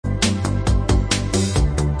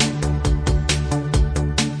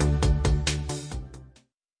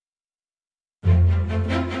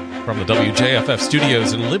the WJFF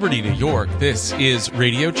studios in Liberty, New York, this is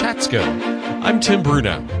Radio Chatsko. I'm Tim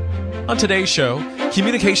Bruno. On today's show,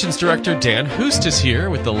 Communications Director Dan Hust is here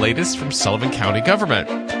with the latest from Sullivan County government.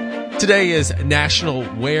 Today is National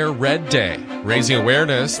Wear Red Day, raising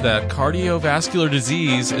awareness that cardiovascular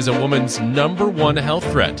disease is a woman's #1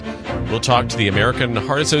 health threat. We'll talk to the American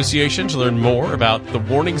Heart Association to learn more about the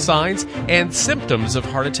warning signs and symptoms of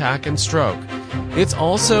heart attack and stroke. It's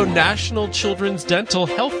also National Children's Dental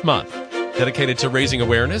Health Month, dedicated to raising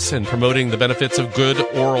awareness and promoting the benefits of good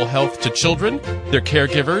oral health to children, their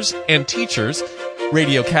caregivers, and teachers.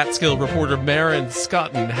 Radio Catskill reporter Maren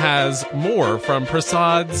Scotton has more from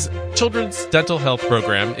PRSAD's Children's Dental Health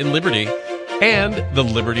Program in Liberty. And the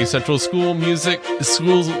Liberty Central School's music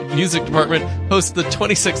department hosts the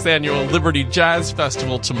 26th annual Liberty Jazz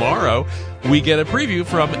Festival tomorrow. We get a preview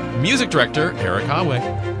from music director Eric Haway.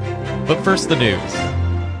 But first, the news.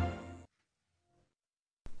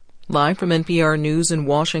 Live from NPR News in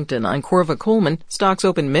Washington, I'm Corva Coleman. Stocks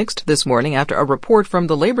opened mixed this morning after a report from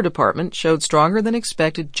the Labor Department showed stronger than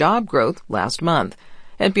expected job growth last month.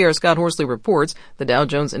 NPR's Scott Horsley reports the Dow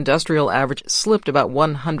Jones Industrial Average slipped about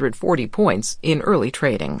 140 points in early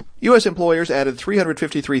trading. U.S. employers added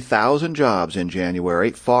 353,000 jobs in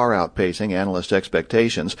January, far outpacing analyst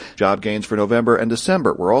expectations. Job gains for November and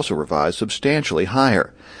December were also revised substantially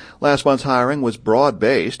higher. Last month's hiring was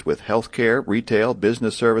broad-based, with healthcare, retail,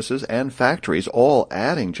 business services, and factories all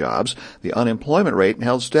adding jobs. The unemployment rate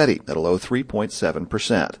held steady at a low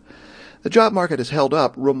 3.7%. The job market has held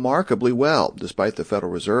up remarkably well, despite the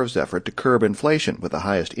Federal Reserve's effort to curb inflation with the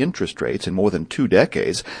highest interest rates in more than 2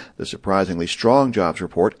 decades. The surprisingly strong jobs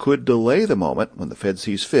report could delay the moment when the Fed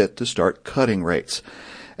sees fit to start cutting rates.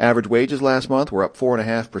 Average wages last month were up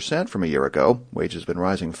 4.5% from a year ago. Wages have been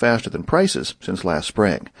rising faster than prices since last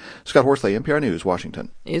spring. Scott Horsley, NPR News, Washington.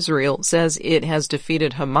 Israel says it has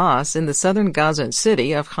defeated Hamas in the southern Gaza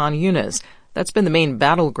city of Khan Yunis. That's been the main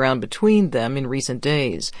battleground between them in recent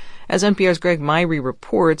days. As NPR's Greg Myrie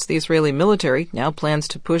reports, the Israeli military now plans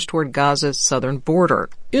to push toward Gaza's southern border.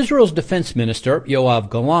 Israel's defense minister, Yoav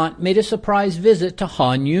Gallant, made a surprise visit to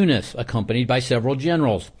Khan Yunis, accompanied by several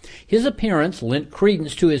generals. His appearance lent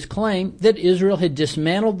credence to his claim that Israel had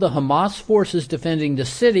dismantled the Hamas forces defending the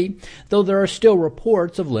city, though there are still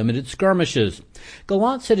reports of limited skirmishes.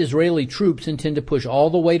 Gallant said Israeli troops intend to push all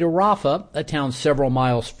the way to Rafah, a town several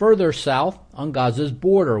miles further south on Gaza's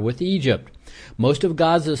border with Egypt. Most of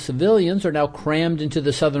Gaza's civilians are now crammed into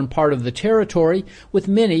the southern part of the territory, with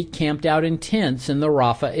many camped out in tents in the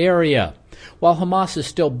Rafah area. While Hamas is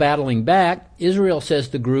still battling back, Israel says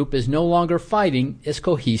the group is no longer fighting as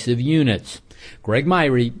cohesive units. Greg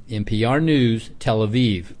Myrie, NPR News, Tel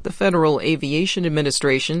Aviv. The Federal Aviation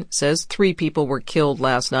Administration says 3 people were killed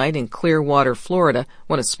last night in Clearwater, Florida,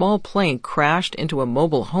 when a small plane crashed into a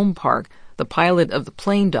mobile home park. The pilot of the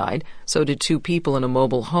plane died, so did 2 people in a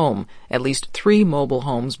mobile home. At least 3 mobile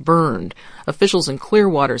homes burned. Officials in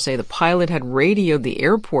Clearwater say the pilot had radioed the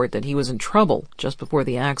airport that he was in trouble just before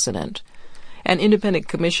the accident. An independent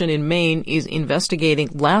commission in Maine is investigating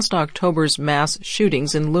last October's mass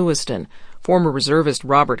shootings in Lewiston. Former reservist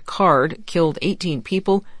Robert Card killed 18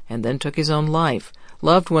 people and then took his own life.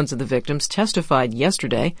 Loved ones of the victims testified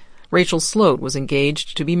yesterday. Rachel Sloat was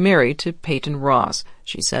engaged to be married to Peyton Ross.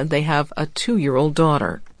 She said they have a 2-year-old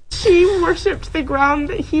daughter. She worshipped the ground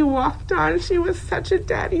that he walked on. She was such a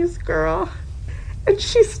daddy's girl. And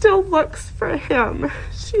she still looks for him.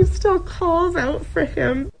 She still calls out for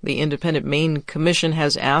him. The Independent Maine Commission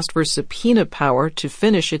has asked for subpoena power to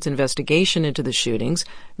finish its investigation into the shootings.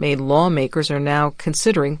 Maine lawmakers are now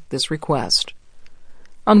considering this request.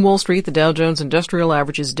 On Wall Street, the Dow Jones Industrial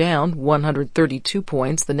Average is down 132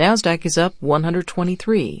 points. The Nasdaq is up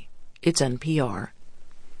 123. It's NPR.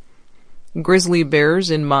 Grizzly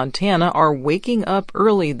bears in Montana are waking up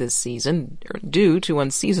early this season due to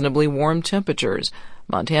unseasonably warm temperatures.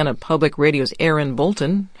 Montana Public Radio's Aaron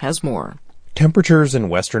Bolton has more. Temperatures in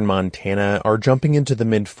western Montana are jumping into the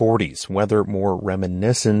mid-40s, weather more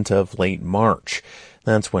reminiscent of late March.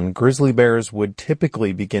 That's when grizzly bears would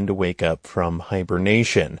typically begin to wake up from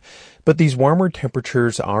hibernation. But these warmer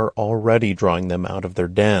temperatures are already drawing them out of their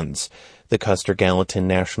dens. The Custer-Gallatin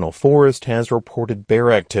National Forest has reported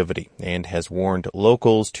bear activity and has warned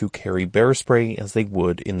locals to carry bear spray as they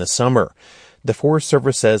would in the summer. The Forest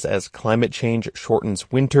Service says as climate change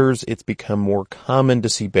shortens winters, it's become more common to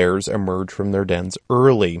see bears emerge from their dens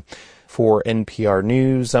early. For NPR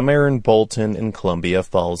News, I'm Aaron Bolton in Columbia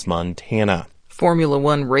Falls, Montana. Formula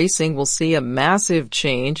One racing will see a massive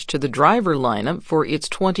change to the driver lineup for its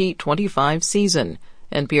 2025 season.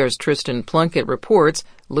 NPR's Tristan Plunkett reports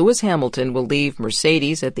Lewis Hamilton will leave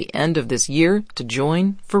Mercedes at the end of this year to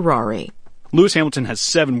join Ferrari. Lewis Hamilton has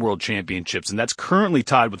 7 world championships, and that's currently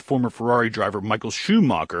tied with former Ferrari driver Michael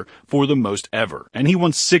Schumacher for the most ever. And he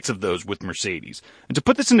won 6 of those with Mercedes. And to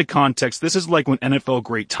put this into context, this is like when NFL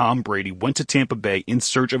great Tom Brady went to Tampa Bay in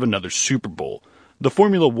search of another Super Bowl. The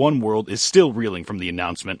Formula One world is still reeling from the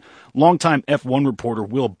announcement. Longtime F1 reporter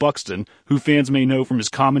Will Buxton, who fans may know from his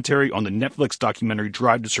commentary on the Netflix documentary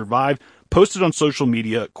Drive to Survive, posted on social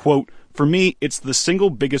media, quote, "For me, it's the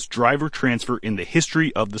single biggest driver transfer in the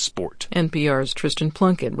history of the sport." NPR's Tristan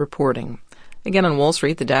Plunkett reporting. Again on Wall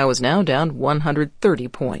Street, the Dow is now down 130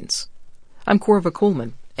 points. I'm Corva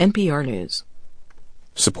Coleman, NPR News.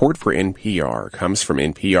 Support for NPR comes from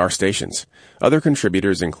NPR stations. Other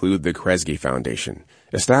contributors include the Kresge Foundation.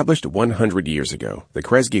 Established 100 years ago, the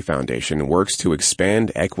Kresge Foundation works to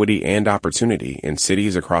expand equity and opportunity in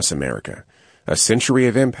cities across America. A century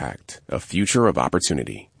of impact, a future of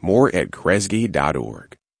opportunity. More at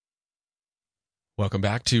Kresge.org. Welcome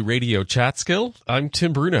back to Radio Chatskill. I'm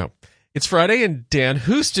Tim Bruno. It's Friday and Dan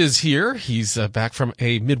Hust is here. He's back from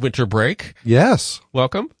a midwinter break. Yes.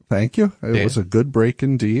 Welcome. Thank you. It was a good break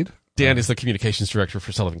indeed. Dan is the communications director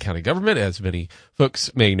for Sullivan County Government, as many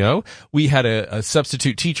folks may know. We had a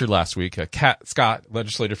substitute teacher last week. Kat Scott,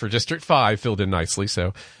 legislator for District 5, filled in nicely.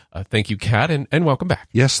 So thank you, Kat, and welcome back.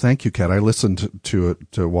 Yes, thank you, Kat. I listened to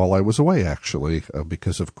it while I was away, actually,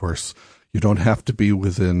 because, of course, you don't have to be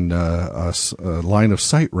within a line of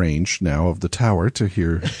sight range now of the tower to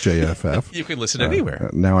hear JFF. You can listen anywhere.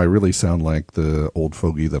 Now I really sound like the old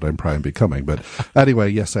fogey that I'm probably becoming. But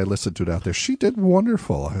anyway, yes, I listened to it out there. She did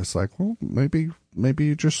wonderful. I was like, well, maybe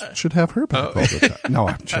you just should have her back all the time. No,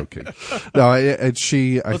 I'm joking. No, it's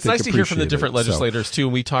nice to hear from the different legislators too,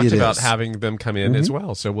 and we talked about having them come in as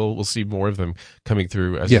well. So we'll see more of them coming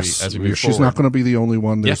through as we move forward. She's not going to be the only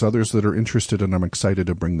one. There's others that are interested, and I'm excited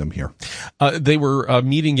to bring them here. They were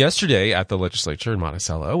meeting yesterday at the legislature in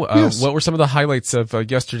Monticello. What were some of the highlights of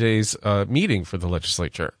yesterday's meeting for the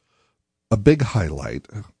legislature? A big highlight,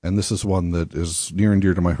 and this is one that is near and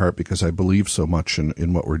dear to my heart because I believe so much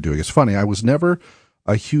in what we're doing. It's funny, I was never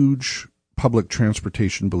a huge public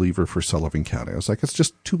transportation believer for Sullivan County. I was like, it's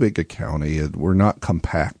just too big a county. We're not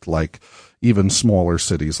compact like even smaller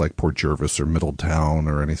cities like Port Jervis or Middletown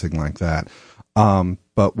or anything like that.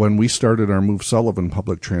 But when we started our Move Sullivan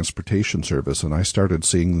public transportation service and I started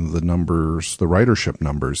seeing the numbers, the ridership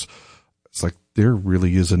numbers, it's like there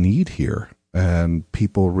really is a need here. And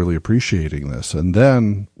people really appreciating this. And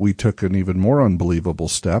then we took an even more unbelievable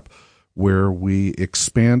step where we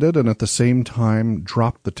expanded and at the same time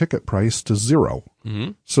dropped the ticket price to $0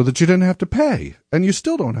 so that you didn't have to pay. And you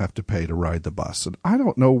still don't have to pay to ride the bus. And I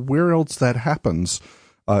don't know where else that happens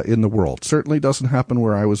in the world. Certainly doesn't happen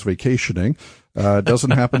where I was vacationing.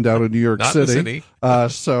 Doesn't happen down in New York City.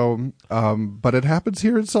 But it happens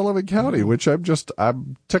here in Sullivan County, which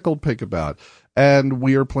I'm tickled pink about. And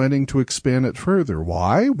we are planning to expand it further.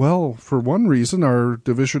 Why? Well, for one reason, our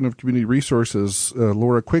Division of Community Resources,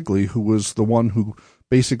 Laura Quigley, who was the one who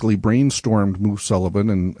basically brainstormed Move Sullivan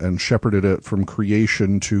and shepherded it from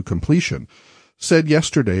creation to completion, said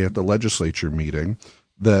yesterday at the legislature meeting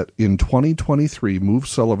that in 2023, Move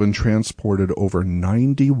Sullivan transported over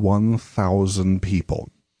 91,000 people.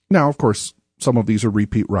 Now, of course, some of these are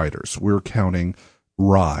repeat riders. We're counting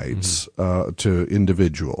rides to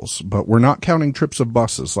individuals, but we're not counting trips of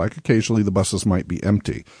buses. Like occasionally the buses might be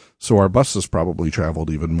empty, so our buses probably traveled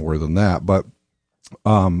even more than that. But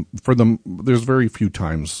for them, there's very few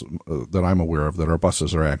times that I'm aware of that our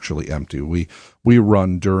buses are actually empty. We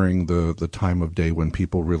run during the time of day when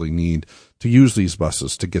people really need to use these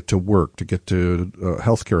buses to get to work, to get to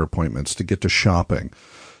healthcare appointments, to get to shopping.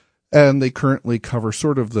 And they currently cover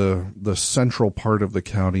sort of the central part of the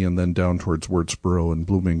county and then down towards Wurtsboro and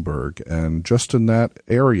Bloomingburg. And just in that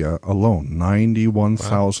area alone,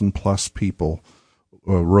 91,000 plus people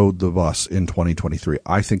rode the bus in 2023.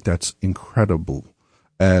 I think that's incredible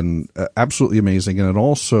and absolutely amazing. And it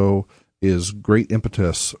also is great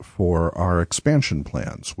impetus for our expansion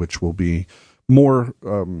plans, which will be more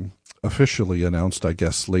officially announced, I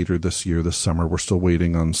guess, later this year, this summer. We're still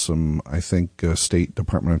waiting on some, I think, State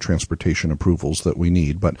Department of Transportation approvals that we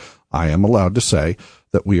need. But I am allowed to say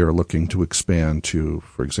that we are looking to expand to,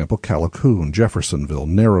 for example, Callicoon, Jeffersonville,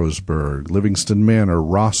 Narrowsburg, Livingston Manor,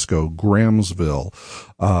 Roscoe, Grahamsville,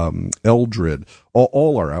 Eldred,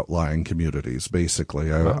 all our outlying communities,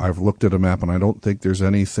 basically. I've looked at a map, and I don't think there's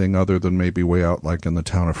anything other than maybe way out like in the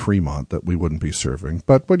town of Fremont that we wouldn't be serving.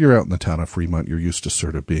 But when you're out in the town of Fremont, you're used to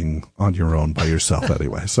sort of being on your own by yourself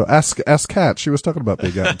anyway. So ask Kat. She was talking about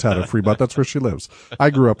being out in the town of Fremont. That's where she lives. I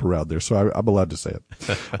grew up around there, so I'm allowed to say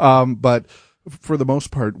it. But for the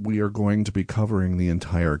most part, we are going to be covering the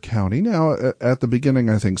entire county. Now, at the beginning,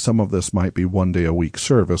 I think some of this might be 1 day a week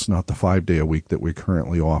service, not the 5 day a week that we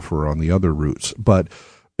currently offer on the other routes. But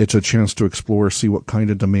it's a chance to explore, see what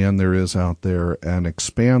kind of demand there is out there, and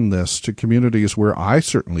expand this to communities where I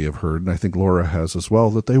certainly have heard, and I think Laura has as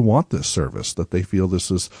well, that they want this service, that they feel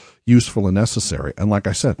this is useful and necessary. And like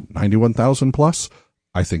I said, 91,000 plus.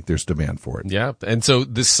 I think there's demand for it. Yeah. And so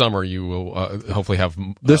this summer you will hopefully have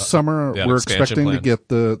this summer we're expecting plans to get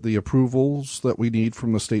the approvals that we need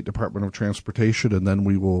from the State Department of Transportation, and then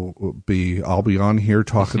I'll be on here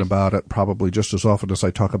talking about it probably just as often as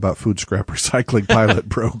I talk about food scrap recycling pilot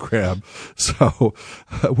program. So,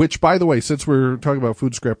 which, by the way, since we're talking about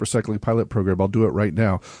food scrap recycling pilot program, I'll do it right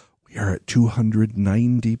now. We are at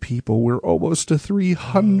 290 people. We're almost to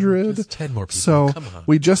 300. Just 10 more people. So come on.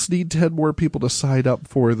 We just need 10 more people to sign up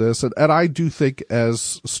for this. And I do think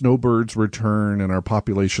as snowbirds return and our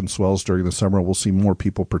population swells during the summer, we'll see more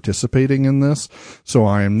people participating in this. So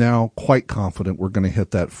I am now quite confident we're going to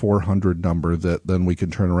hit that 400 number that then we can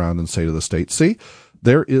turn around and say to the state, see,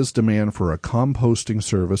 there is demand for a composting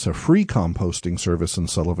service, a free composting service in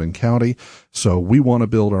Sullivan County. So we want to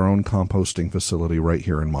build our own composting facility right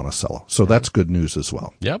here in Monticello. So that's good news as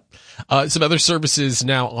well. Yep. Some other services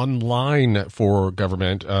now online for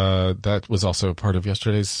government. That was also part of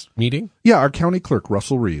yesterday's meeting. Yeah, our county clerk,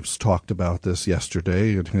 Russell Reeves, talked about this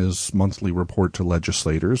yesterday in his monthly report to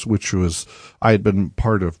legislators, which was, I had been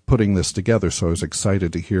part of putting this together, so I was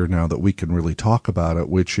excited to hear now that we can really talk about it,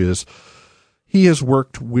 which is, he has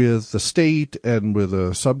worked with the state and with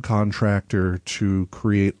a subcontractor to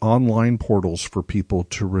create online portals for people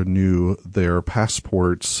to renew their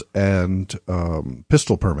passports and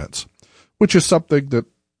pistol permits, which is something that,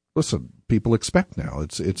 listen, people expect now.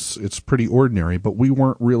 It's pretty ordinary, but we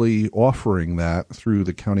weren't really offering that through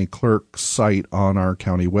the county clerk's site on our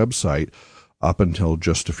county website up until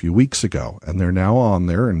just a few weeks ago. And they're now on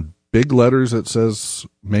there in big letters that says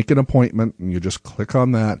make an appointment, and you just click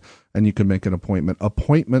on that and you can make an appointment.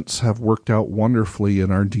 Appointments have worked out wonderfully in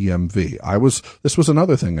our DMV. This was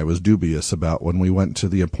another thing I was dubious about when we went to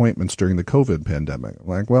the appointments during the COVID pandemic.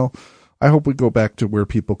 Like, well, I hope we go back to where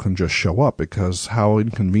people can just show up, because how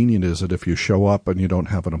inconvenient is it if you show up and you don't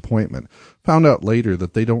have an appointment? Found out later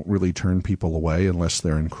that they don't really turn people away unless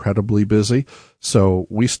they're incredibly busy. So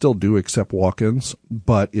we still do accept walk-ins,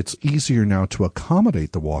 but it's easier now to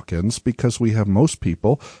accommodate the walk-ins because we have most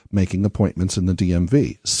people making appointments in the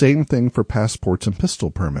DMV. Same thing for passports and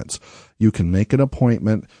pistol permits. You can make an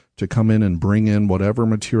appointment to come in and bring in whatever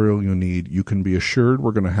material you need. You can be assured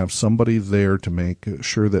we're going to have somebody there to make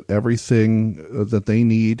sure that everything that they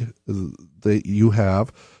need that you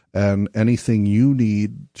have, and anything you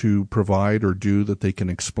need to provide or do, that they can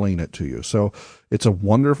explain it to you. So it's a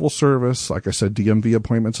wonderful service. Like I said, DMV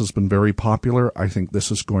appointments has been very popular. I think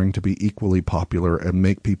this is going to be equally popular and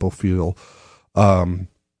make people feel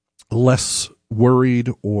less worried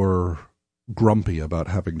or grumpy about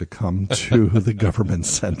having to come to the government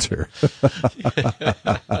center.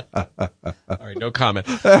 All right, no comment.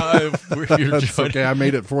 That's okay, I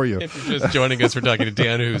made it for you. If you're just joining us, we're talking to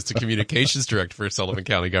Dan, who's the communications director for Sullivan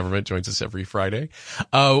County Government, joins us every Friday.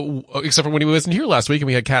 Except for when he wasn't here last week, and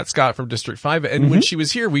we had Kat Scott from District 5. And when she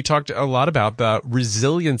was here, we talked a lot about the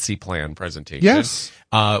resiliency plan presentation. Yes.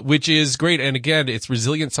 Which is great. And again, it's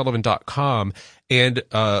resilientsullivan.com. And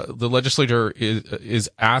the legislator is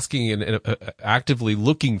asking and actively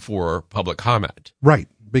looking for public comment. Right,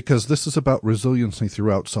 because this is about resiliency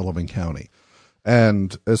throughout Sullivan County.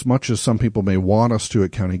 And as much as some people may want us to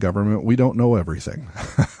at county government, we don't know everything.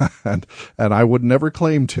 and I would never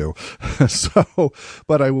claim to.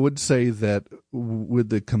 But I would say that with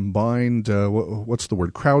the combined,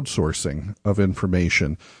 crowdsourcing of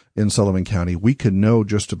information in Sullivan County, we can know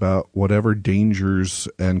just about whatever dangers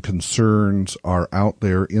and concerns are out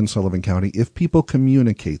there in Sullivan County if people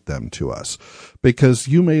communicate them to us. Because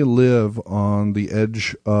you may live on the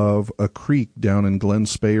edge of a creek down in Glen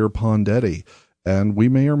Spey or Pondetti, and we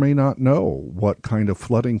may or may not know what kind of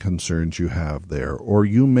flooding concerns you have there. Or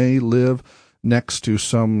you may live next to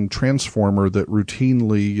some transformer that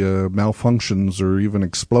routinely malfunctions or even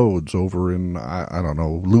explodes over in, I don't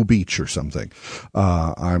know, Lou Beach or something.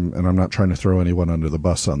 I'm not trying to throw anyone under the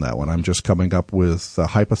bus on that one. I'm just coming up with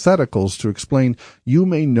hypotheticals to explain you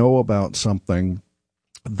may know about something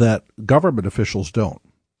that government officials don't.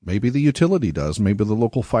 Maybe the utility does, maybe the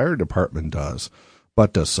local fire department does,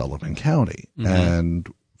 but does Sullivan County? Mm-hmm.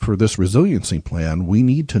 And for this resiliency plan, we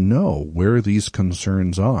need to know where these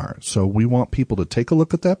concerns are. So we want people to take a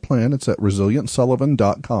look at that plan. It's at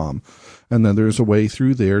resilientsullivan.com. And then there's a way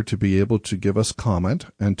through there to be able to give us comment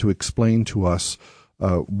and to explain to us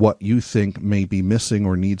what you think may be missing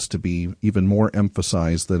or needs to be even more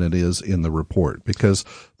emphasized than it is in the report, because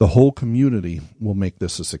the whole community will make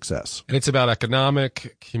this a success. And it's about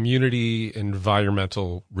economic, community,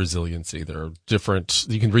 environmental resiliency. There are different,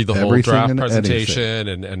 you can read the whole draft presentation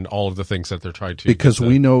and all of the things that they're trying to. Because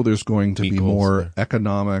we know there's going to be more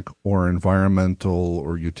economic or environmental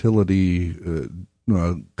or utility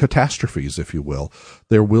catastrophes, if you will.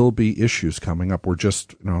 There will be issues coming up. We're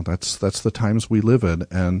just, that's the times we live in,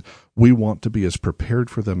 and we want to be as prepared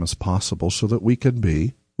for them as possible so that we can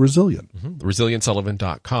be resilient. Mm-hmm.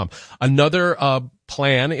 ResilientSullivan.com. Another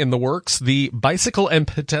plan in the works, the Bicycle and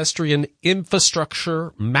Pedestrian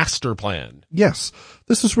Infrastructure Master Plan. Yes,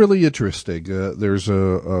 this is really interesting. There's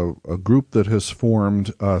a group that has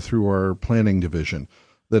formed through our planning division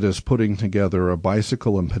that is putting together a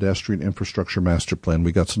bicycle and pedestrian infrastructure master plan.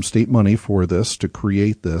 We got some state money for this to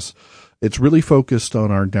create this. It's really focused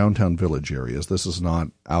on our downtown village areas. This is not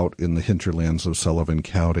out in the hinterlands of Sullivan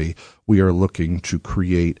County. We are looking to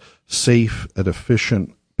create safe and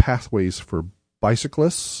efficient pathways for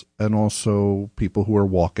bicyclists and also people who are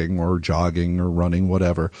walking or jogging or running,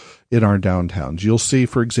 whatever, in our downtowns. You'll see,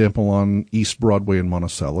 for example, on East Broadway in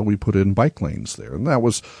Monticello, we put in bike lanes there. And that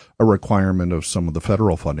was a requirement of some of the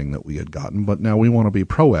federal funding that we had gotten. But now we want to be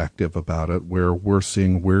proactive about it, where we're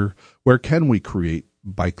seeing where can we create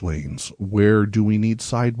bike lanes? Where do we need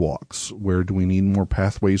sidewalks? Where do we need more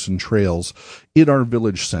pathways and trails in our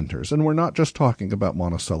village centers? And we're not just talking about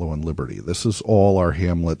Monticello and Liberty. This is all our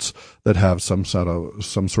hamlets that have some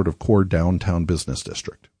sort of core downtown business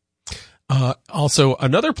district. Also,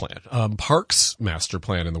 another plan, Parks Master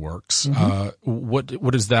Plan in the works. Mm-hmm.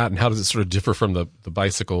 What is that, and how does it sort of differ from the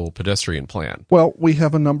bicycle pedestrian plan? Well, we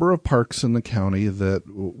have a number of parks in the county that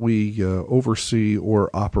we oversee or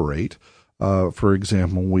operate. For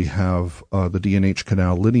example, we have the D&H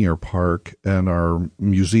Canal Linear Park and our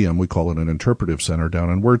museum. We call it an interpretive center down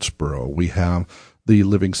in Wurtsboro. We have the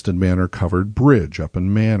Livingston Manor Covered Bridge up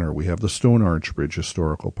in Manor. We have the Stone Arch Bridge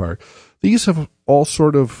Historical Park. These have all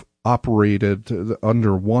sort of operated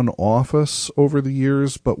under one office over the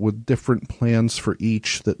years, but with different plans for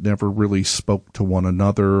each that never really spoke to one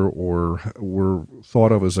another or were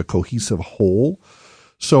thought of as a cohesive whole.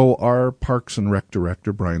 So our Parks and Rec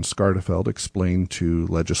Director, Brian Skartefeld, explained to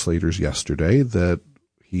legislators yesterday that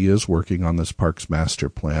he is working on this Parks Master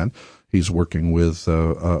Plan. He's working with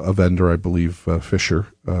a vendor, I believe, Fisher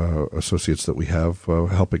Associates that we have,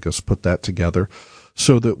 helping us put that together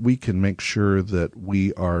so that we can make sure that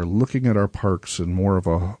we are looking at our parks in more of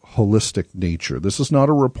a holistic nature. This is not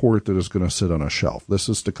a report that is going to sit on a shelf. This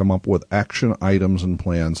is to come up with action items and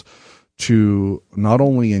plans to not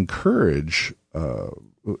only encourage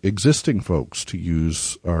existing folks to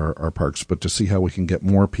use our parks, but to see how we can get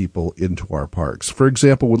more people into our parks. For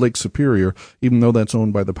example, with Lake Superior, even though that's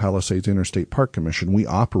owned by the Palisades Interstate Park Commission, we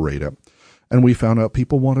operate it. And we found out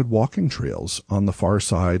people wanted walking trails on the far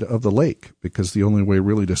side of the lake, because the only way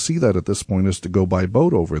really to see that at this point is to go by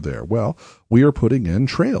boat over there. Well, we are putting in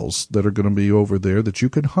trails that are going to be over there that you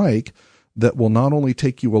can hike that will not only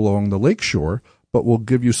take you along the lakeshore, but will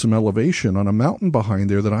give you some elevation on a mountain behind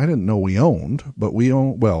there that I didn't know we owned, but we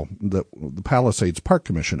own, well, the Palisades Park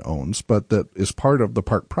Commission owns, but that is part of the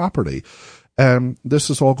park property. And this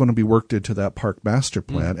is all going to be worked into that park master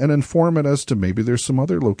plan and inform it as to maybe there's some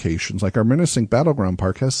other locations. Like our Minnesink Battleground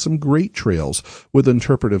Park has some great trails with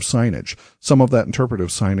interpretive signage. Some of that interpretive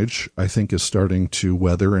signage, I think, is starting to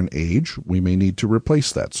weather and age. We may need to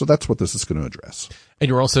replace that. So that's what this is going to address. And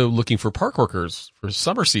you're also looking for park workers for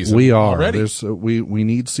summer season. We are. Already. We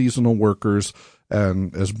need seasonal workers.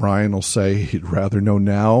 And as Brian will say, he'd rather know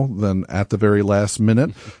now than at the very last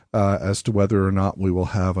minute as to whether or not we will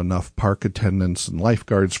have enough park attendants and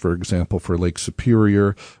lifeguards, for example, for Lake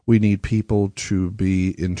Superior. We need people to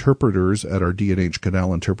be interpreters at our D&H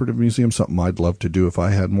Canal Interpretive Museum, something I'd love to do if I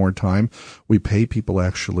had more time. We pay people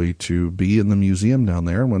actually to be in the museum down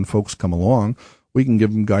there. And when folks come along, we can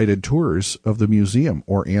give them guided tours of the museum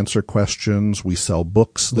or answer questions. We sell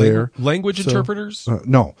books there. Language interpreters?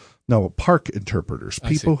 No, No, park interpreters,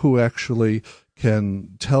 people who actually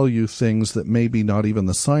can tell you things that maybe not even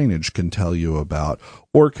the signage can tell you about,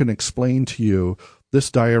 or can explain to you this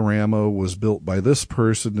diorama was built by this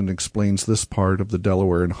person and explains this part of the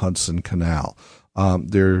Delaware and Hudson Canal.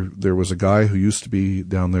 There was a guy who used to be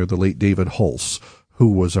down there, the late David Hulse,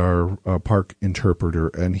 who was our park interpreter,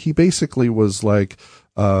 and he basically was like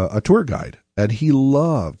a tour guide, and he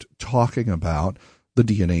loved talking about the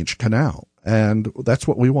D&H Canal. And that's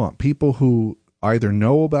what we want, people who either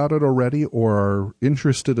know about it already or are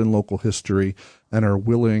interested in local history and are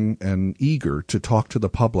willing and eager to talk to the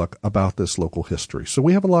public about this local history. So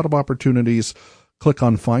we have a lot of opportunities. Click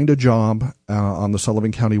on Find a Job on the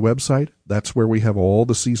Sullivan County website. That's where we have all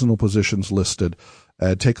the seasonal positions listed.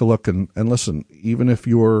 Take a look and listen. Even if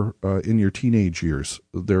you're in your teenage years,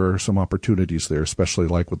 there are some opportunities there, especially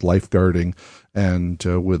like with lifeguarding and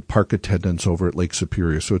with park attendants over at Lake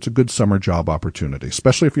Superior. So it's a good summer job opportunity,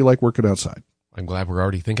 especially if you like working outside. I'm glad we're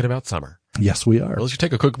already thinking about summer. Yes, we are. Well, let's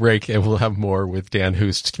take a quick break, and we'll have more with Dan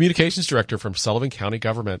Hust, Communications Director from Sullivan County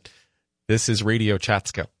Government. This is Radio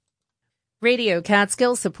Catskill. Radio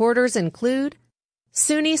Catskill supporters include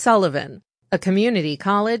SUNY Sullivan, a community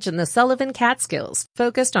college in the Sullivan Catskills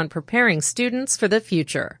focused on preparing students for the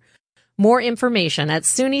future. More information at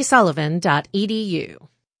sunysullivan.edu.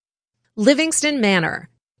 Livingston Manor,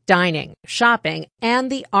 dining, shopping, and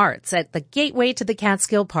the arts at the gateway to the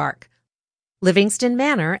Catskill Park.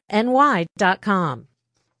 LivingstonManorNY.com.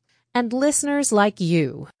 And listeners like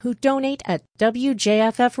you who donate at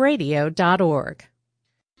WJFFradio.org.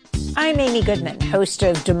 I'm Amy Goodman, host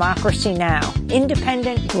of Democracy Now!,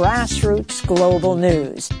 independent grassroots global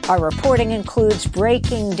news. Our reporting includes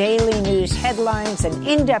breaking daily news headlines and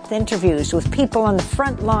in-depth interviews with people on the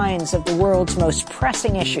front lines of the world's most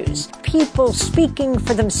pressing issues. People speaking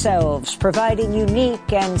for themselves, providing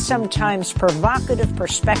unique and sometimes provocative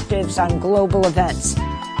perspectives on global events.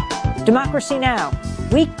 Democracy Now!,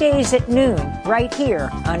 weekdays at noon, right here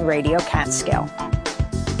on Radio Catskill.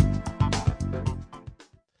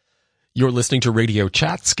 You're listening to Radio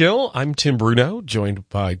Catskill. I'm Tim Bruno, joined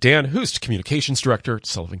by Dan Hust, Communications Director at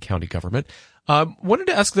Sullivan County Government. Wanted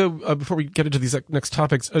to ask, though, before we get into these next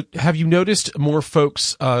topics, have you noticed more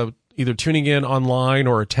folks either tuning in online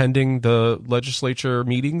or attending the legislature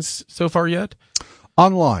meetings so far yet?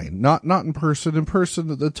 Online, not in person. In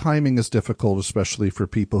person, the timing is difficult, especially for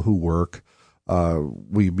people who work.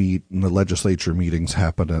 We meet, and the legislature meetings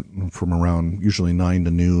happen from around usually 9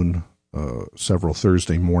 to noon. Several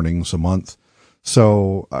Thursday mornings a month.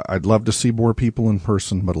 So I'd love to see more people in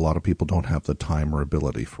person, but a lot of people don't have the time or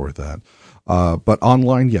ability for that. But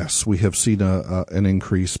online, yes, we have seen an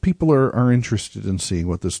increase. People are interested in seeing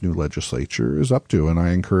what this new legislature is up to, and I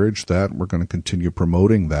encourage that. We're going to continue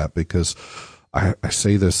promoting that because I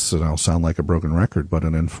say this, and I'll sound like a broken record, but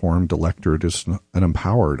an informed electorate is an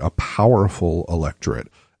empowered, a powerful electorate.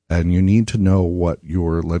 And you need to know what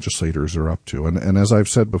your legislators are up to. And as I've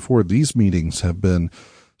said before, these meetings have been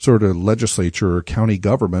sort of legislature or county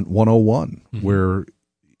government 101, where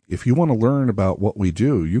if you want to learn about what we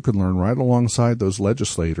do, you can learn right alongside those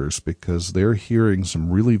legislators because they're hearing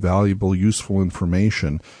some really valuable, useful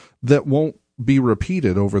information that won't be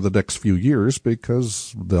repeated over the next few years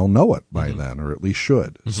because they'll know it by then, or at least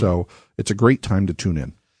should. So it's a great time to tune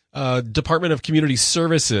in. Department of Community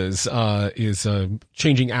Services is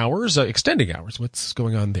changing hours, extending hours. What's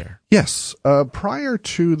going on there? Yes. Prior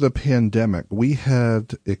to the pandemic, we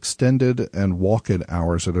had extended and walk-in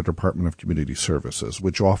hours at the Department of Community Services,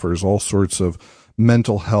 which offers all sorts of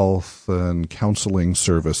mental health and counseling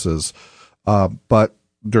services. But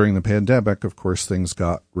during the pandemic, of course, things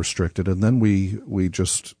got restricted, and then we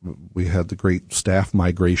had the great staff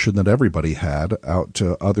migration that everybody had out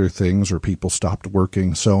to other things, or people stopped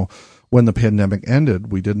working. So when the pandemic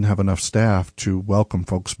ended, we didn't have enough staff to welcome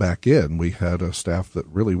folks back in. We had a staff that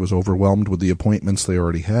really was overwhelmed with the appointments they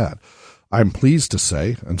already had. I'm pleased to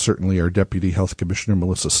say, and certainly our Deputy Health Commissioner,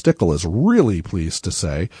 Melissa Stickle, is really pleased to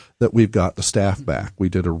say that we've got the staff back. We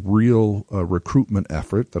did a real recruitment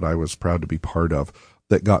effort that I was proud to be part of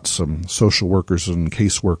that got some social workers and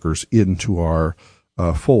caseworkers into our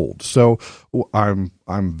fold. So I'm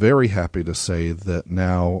very happy to say that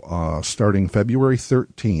now, starting February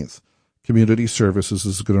 13th, Community Services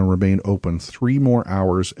is going to remain open 3 more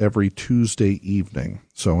hours every Tuesday evening.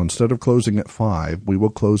 So instead of closing at 5, we will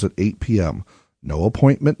close at 8 p.m. No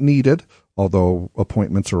appointment needed, although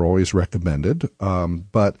appointments are always recommended.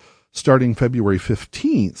 But starting February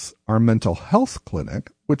 15th, our mental health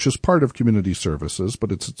clinic, which is part of Community Services, but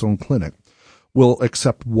it's its own clinic, will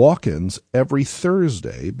accept walk-ins every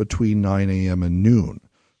Thursday between 9 a.m. and noon.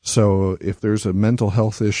 So if there's a mental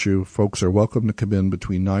health issue, folks are welcome to come in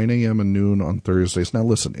between 9 a.m. and noon on Thursdays. Now,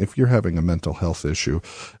 listen, if you're having a mental health issue,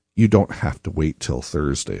 you don't have to wait till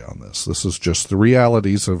Thursday on this. This is just the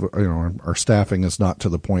realities of, our staffing is not to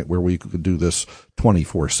the point where we could do this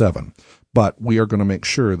 24/7. But we are going to make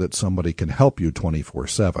sure that somebody can help you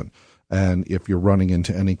 24/7. And if you're running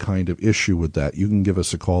into any kind of issue with that, you can give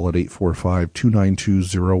us a call at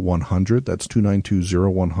 845-292-0100. That's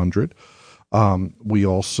 292-0100. We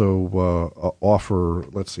also offer,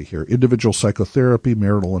 individual psychotherapy,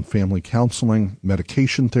 marital and family counseling,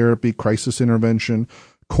 medication therapy, crisis intervention,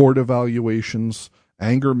 court evaluations,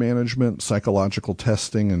 anger management, psychological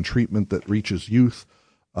testing and treatment that reaches youth,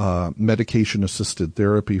 medication-assisted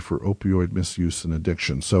therapy for opioid misuse and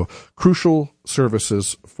addiction. So crucial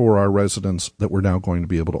services for our residents that we're now going to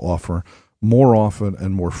be able to offer more often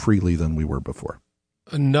and more freely than we were before.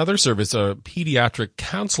 Another service, pediatric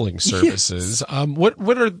counseling services. Yes. What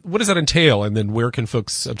does that entail, and then where can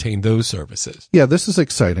folks obtain those services? Yeah, this is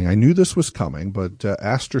exciting. I knew this was coming, but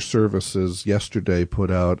Astor Services yesterday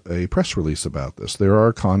put out a press release about this. They're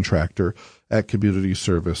our contractor at Community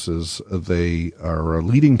Services. They are a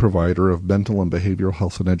leading provider of mental and behavioral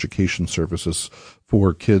health and education services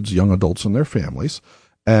for kids, young adults, and their families.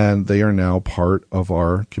 And they are now part of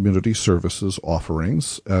our community services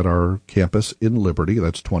offerings at our campus in Liberty.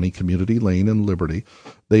 That's 20 Community Lane in Liberty.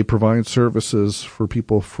 They provide services for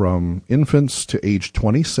people from infants to age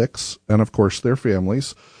 26, and of course their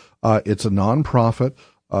families. It's a nonprofit,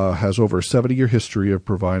 has over a 70-year history of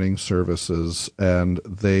providing services, and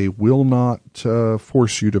they will not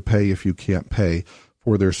force you to pay if you can't pay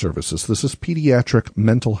for their services. This is pediatric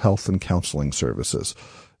mental health and counseling services.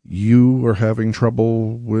 You are having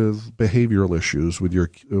trouble with behavioral issues with your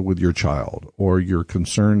child, or you're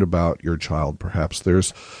concerned about your child. Perhaps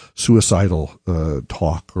there's suicidal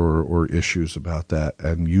talk or issues about that,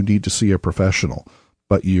 and you need to see a professional.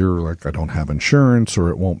 But you're like, I don't have insurance, or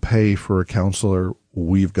it won't pay for a counselor.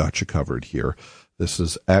 We've got you covered here. This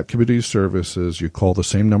is at Community Services. You call the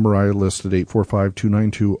same number I listed,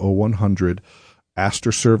 845-292-0100.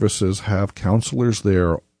 Astor Services have counselors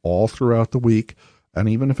there all throughout the week. And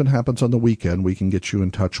even if it happens on the weekend, we can get you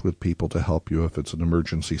in touch with people to help you if it's an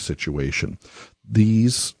emergency situation.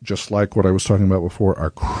 These, just like what I was talking about before, are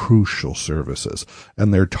crucial services,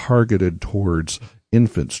 and they're targeted towards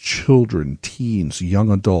infants, children, teens, young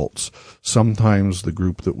adults, sometimes the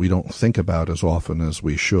group that we don't think about as often as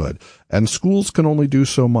we should. And schools can only do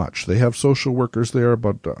so much. They have social workers there,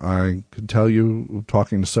 but I can tell you,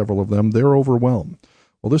 talking to several of them, they're overwhelmed.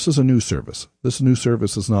 Well, this is a new service. This new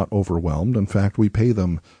service is not overwhelmed. In fact, we pay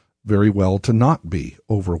them very well to not be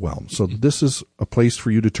overwhelmed. So this is a place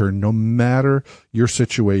for you to turn no matter your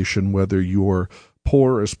situation, whether you're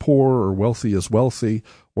poor as poor or wealthy as wealthy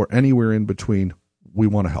or anywhere in between. We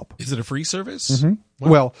want to help. Is it a free service? Mm-hmm.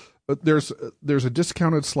 Well, there's a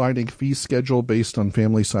discounted sliding fee schedule based on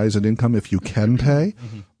family size and income if you can pay,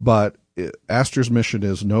 but Astor's mission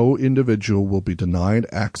is no individual will be denied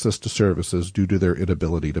access to services due to their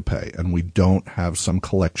inability to pay, and we don't have some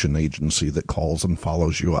collection agency that calls and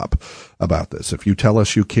follows you up about this. If you tell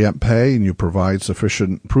us you can't pay and you provide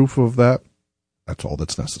sufficient proof of that, that's all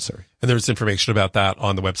that's necessary. And there's information about that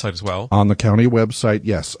on the website as well? On the county website,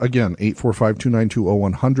 yes. Again,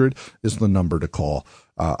 845-292-0100 is the number to call.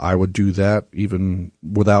 I would do that even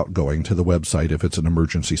without going to the website if it's an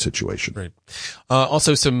emergency situation. Right.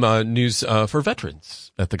 Also some news for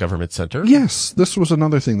veterans at the Government Center. Yes, this was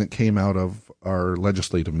another thing that came out of our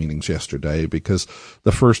legislative meetings yesterday, because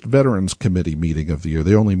the first Veterans Committee meeting of the year,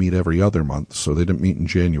 they only meet every other month, so they didn't meet in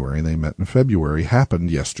January, they met in February,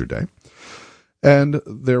 happened yesterday. And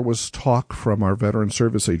there was talk from our Veteran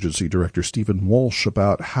Service Agency Director, Stephen Walsh,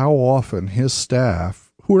 about how often his staff,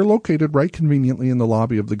 who are located right conveniently in the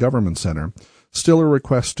lobby of the Government Center, still are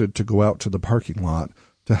requested to go out to the parking lot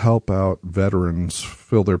to help out veterans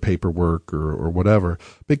fill their paperwork or whatever,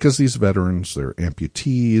 because these veterans, they're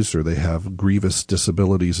amputees or they have grievous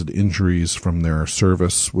disabilities and injuries from their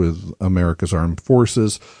service with America's Armed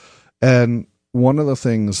Forces. And one of the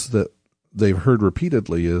things that they've heard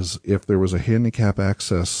repeatedly is if there was a handicap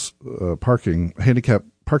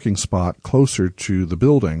parking spot closer to the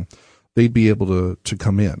building, they'd be able to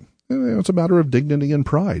come in. It's a matter of dignity and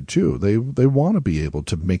pride, too. They want to be able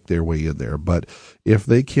to make their way in there. But if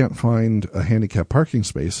they can't find a handicap parking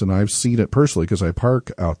space, and I've seen it personally because I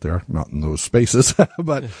park out there, not in those spaces,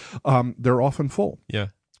 but they're often full. Yeah.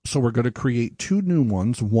 So we're going to create two new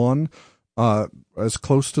ones. One as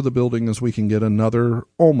close to the building as we can get, another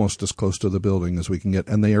almost as close to the building as we can get.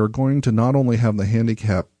 And they are going to not only have the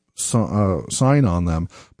handicap sign on them,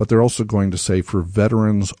 but they're also going to say for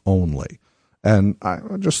veterans only. And I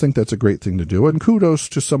just think that's a great thing to do. And kudos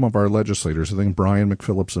to some of our legislators. I think Brian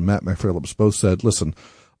McPhillips and Matt McPhillips both said, listen,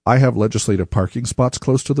 I have legislative parking spots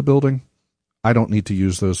close to the building. I don't need to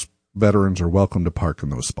use those. Veterans are welcome to park in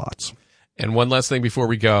those spots. And one last thing before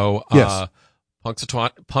we go. Yes.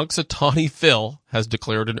 Punxsutawney Phil has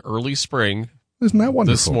declared an early spring. Isn't that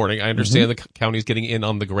wonderful? This morning. I understand the county's getting in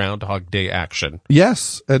on the Groundhog Day action.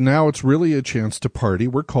 Yes, and now it's really a chance to party.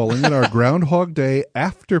 We're calling it our Groundhog Day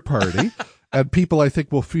after party. And people, I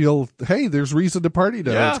think, will feel, hey, there's reason to party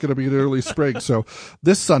now. Yeah. It's going to be an early spring. So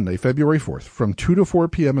this Sunday, February 4th, from 2 to 4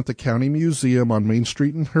 p.m. at the County Museum on Main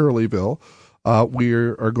Street in Hurleyville, we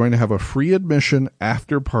are going to have a free admission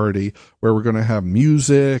after party where we're going to have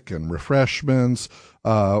music and refreshments.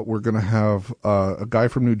 We're going to have a guy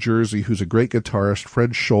from New Jersey who's a great guitarist,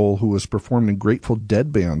 Fred Scholl, who has performed in Grateful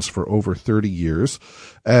Dead bands for over 30 years.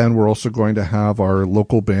 And we're also going to have our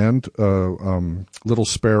local band, Little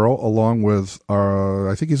Sparrow, along with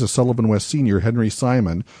I think he's a Sullivan West senior, Henry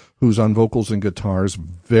Simon, who's on vocals and guitars,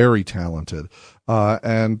 very talented.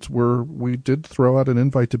 And we did throw out an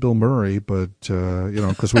invite to Bill Murray, but,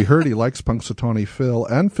 because we heard he likes Punxsutawney Phil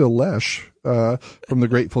and Phil Lesh, from the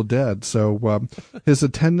Grateful Dead. So, his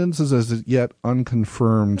attendance is as yet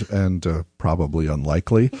unconfirmed and, probably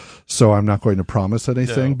unlikely. So I'm not going to promise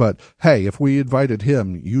anything, but hey, if we invited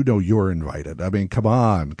him, you're invited. I mean, come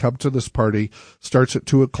on, come to this party. Starts at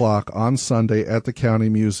 2:00 on Sunday at the County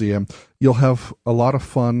Museum. You'll have a lot of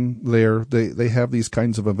fun there. They have these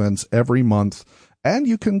kinds of events every month, and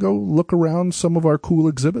you can go look around some of our cool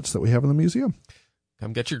exhibits that we have in the museum.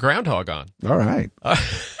 Come get your groundhog on. All right.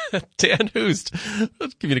 Dan Hust,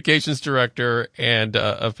 communications director and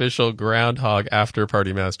official groundhog after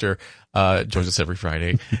party master, joins us every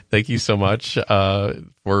Friday. Thank you so much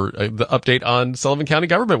for the update on Sullivan County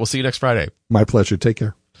government. We'll see you next Friday. My pleasure. Take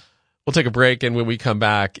care. We'll take a break, and when we come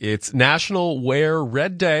back, it's National Wear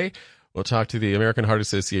Red Day. We'll talk to the American Heart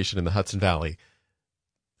Association in the Hudson Valley.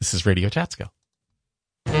 This is Radio Catskill.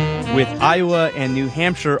 With Iowa and New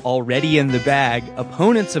Hampshire already in the bag,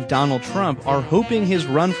 opponents of Donald Trump are hoping his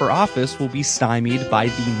run for office will be stymied by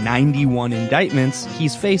the 91 indictments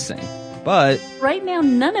he's facing. But right now,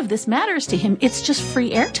 none of this matters to him. It's just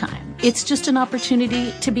free airtime. It's just an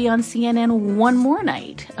opportunity to be on CNN one more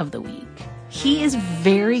night of the week. He is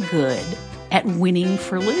very good at winning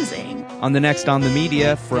for losing. On the next On the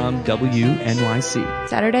Media from WNYC.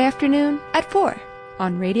 Saturday afternoon at 4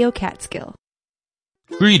 on Radio Catskill.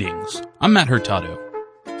 Greetings, I'm Matt Hurtado.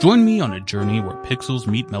 Join me on a journey where pixels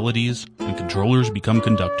meet melodies and controllers become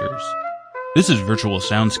conductors. This is Virtual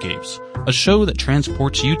Soundscapes, a show that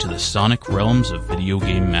transports you to the sonic realms of video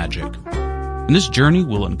game magic. In this journey,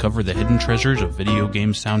 we'll uncover the hidden treasures of video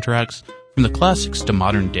game soundtracks from the classics to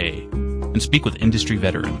modern day, and speak with industry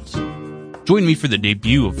veterans. Join me for the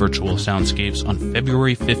debut of Virtual Soundscapes on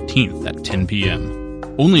February 15th at 10 p.m.,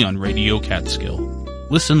 only on Radio Catskill.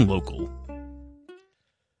 Listen local.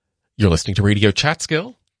 You're listening to Radio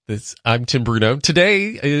Catskill. I'm Tim Bruno.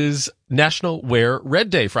 Today is National Wear Red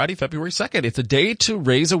Day, Friday, February 2nd. It's a day to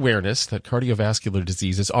raise awareness that cardiovascular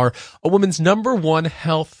diseases are a woman's number one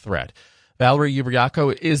health threat. Valerie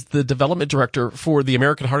Ubriaco is the development director for the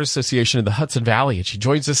American Heart Association in the Hudson Valley, and she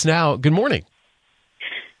joins us now. Good morning.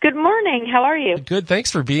 Good morning. How are you? Good. Thanks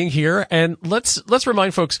for being here. And let's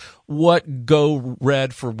remind folks what Go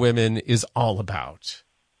Red for Women is all about.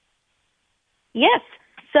 Yes.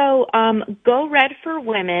 So Go Red for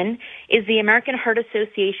Women is the American Heart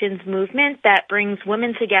Association's movement that brings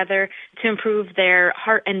women together to improve their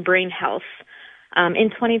heart and brain health. In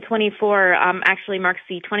 2024 actually marks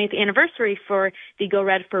the 20th anniversary for the Go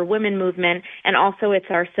Red for Women movement, and also it's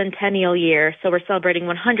our centennial year, so we're celebrating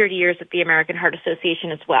 100 years at the American Heart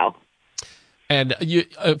Association as well. And,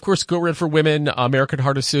 of course, Go Red for Women, American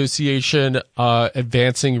Heart Association,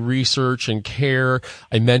 advancing research and care.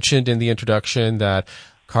 I mentioned in the introduction that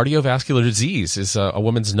cardiovascular disease is a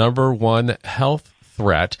woman's number one health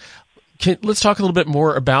threat. Let's talk a little bit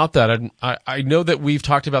more about that. I know that we've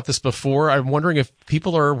talked about this before. I'm wondering if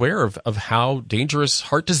people are aware of how dangerous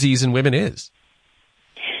heart disease in women is.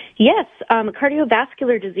 Yes,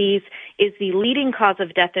 cardiovascular disease is the leading cause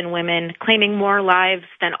of death in women, claiming more lives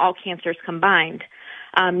than all cancers combined.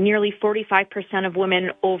 Nearly 45% of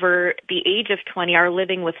women over the age of 20 are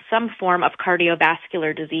living with some form of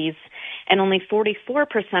cardiovascular disease, and only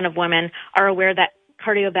 44% of women are aware that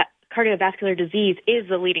cardiovascular disease is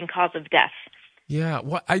the leading cause of death. Yeah.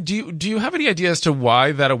 Do you have any idea as to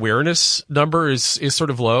why that awareness number is sort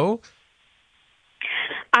of low?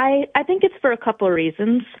 I think it's for a couple of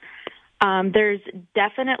reasons. There's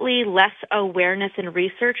definitely less awareness and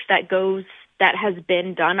research that goes that has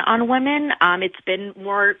been done on women. It's been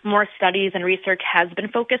more studies and research has been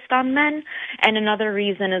focused on men. And another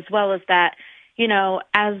reason as well is that, you know,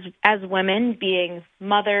 as women being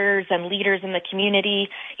mothers and leaders in the community,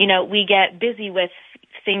 you know, we get busy with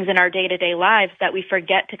things in our day-to-day lives that we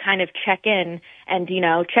forget to kind of check in and, you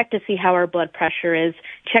know, check to see how our blood pressure is,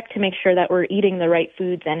 check to make sure that we're eating the right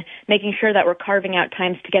foods and making sure that we're carving out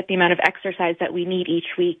times to get the amount of exercise that we need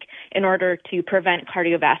each week in order to prevent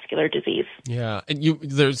cardiovascular disease. Yeah, and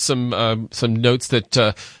there's some notes that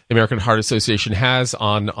the American Heart Association has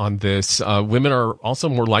on this. Women are also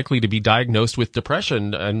more likely to be diagnosed with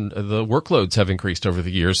depression, and the workloads have increased over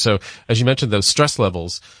the years. So, as you mentioned, those stress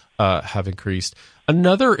levels have increased.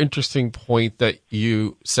 Another interesting point that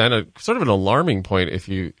you said, a sort of an alarming point if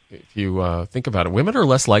you think about it, women are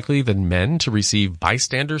less likely than men to receive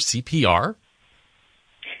bystander CPR?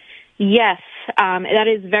 Yes, that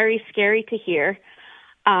is very scary to hear.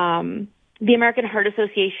 The American Heart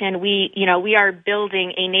Association, we are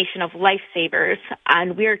building a nation of lifesavers,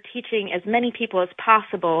 and we are teaching as many people as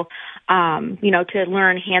possible, to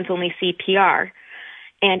learn hands-only CPR.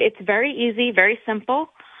 And it's very easy, very simple.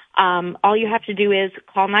 All you have to do is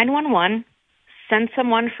call 911, send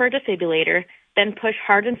someone for a defibrillator, then push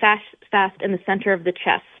hard and fast in the center of the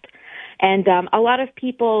chest. And a lot of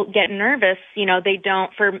people get nervous, they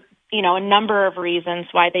don't, for a number of reasons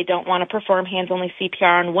why they don't want to perform hands-only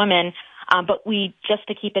CPR on women. But just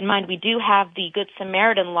to keep in mind, we do have the Good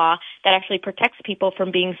Samaritan law that actually protects people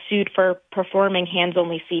from being sued for performing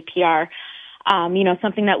hands-only CPR.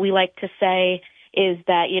 Something that we like to say is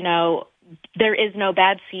that, there is no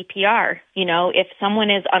bad CPR. If someone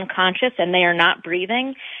is unconscious and they are not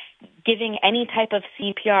breathing, giving any type of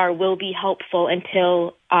CPR will be helpful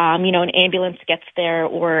until, an ambulance gets there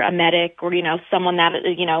or a medic or, someone that,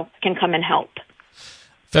 can come and help.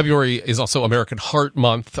 February is also American Heart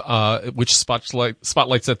Month, which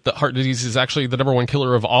spotlights that the heart disease is actually the number one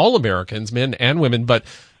killer of all Americans, men and women. But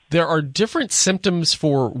there are different symptoms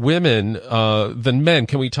for women than men.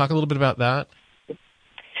 Can we talk a little bit about that?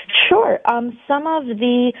 Sure. Some of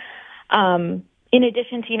the, in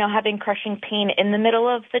addition to, having crushing pain in the middle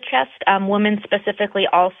of the chest, women specifically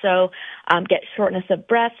also get shortness of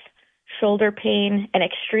breath, shoulder pain, and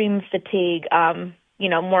extreme fatigue,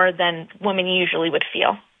 more than women usually would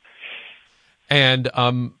feel. And,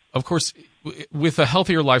 of course, with a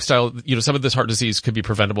healthier lifestyle, some of this heart disease could be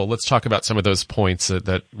preventable. Let's talk about some of those points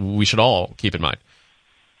that we should all keep in mind.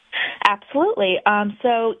 Absolutely.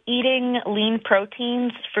 So eating lean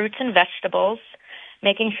proteins, fruits and vegetables,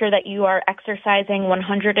 making sure that you are exercising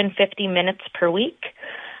 150 minutes per week,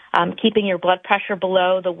 keeping your blood pressure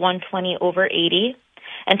below the 120/80,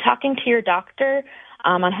 and talking to your doctor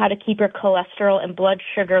on how to keep your cholesterol and blood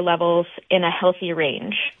sugar levels in a healthy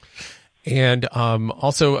range. And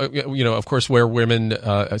also, of course, wear women.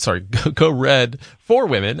 Go red for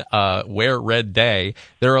women. Wear Red Day.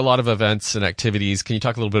 There are a lot of events and activities. Can you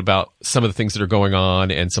talk a little bit about some of the things that are going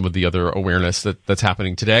on and some of the other awareness that's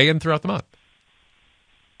happening today and throughout the month?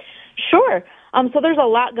 Sure. So there's a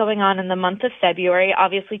lot going on in the month of February.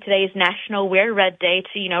 Obviously, today is National Wear Red Day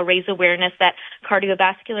to raise awareness that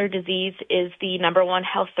cardiovascular disease is the number one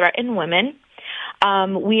health threat in women.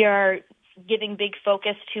 We are giving big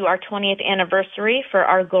focus to our 20th anniversary for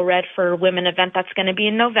our Go Red for Women event that's going to be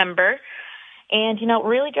in November. And,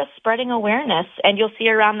 really just spreading awareness. And you'll see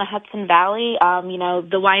around the Hudson Valley,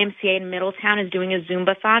 the YMCA in Middletown is doing a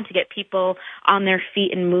Zumba-thon to get people on their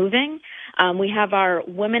feet and moving. We have our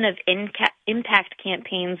Women of Impact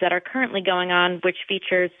campaigns that are currently going on, which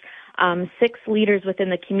features 6 leaders within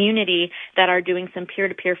the community that are doing some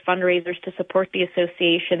peer-to-peer fundraisers to support the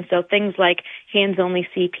association. So things like hands-only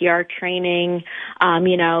CPR training,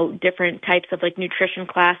 different types of nutrition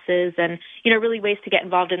classes and, really ways to get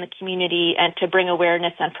involved in the community and to bring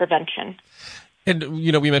awareness and prevention. And,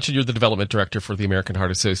 we mentioned you're the development director for the American Heart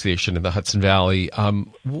Association in the Hudson Valley.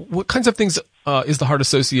 What kinds of things is the Heart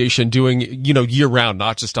Association doing, year round,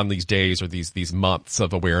 not just on these days or these months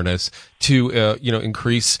of awareness to,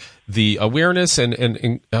 increase the awareness and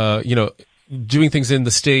doing things in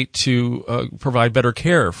the state to provide better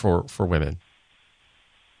care for women?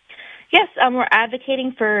 Yes, we're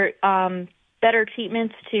advocating for better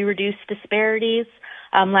treatments to reduce disparities.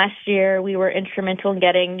 Last year, we were instrumental in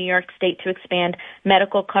getting New York State to expand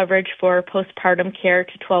medical coverage for postpartum care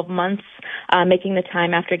to 12 months, making the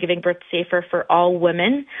time after giving birth safer for all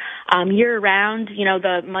women. Year-round,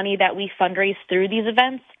 the money that we fundraise through these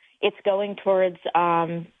events, it's going towards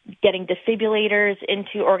getting defibrillators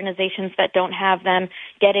into organizations that don't have them,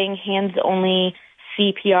 getting hands-only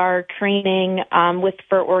CPR training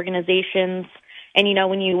for organizations, And,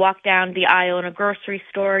 when you walk down the aisle in a grocery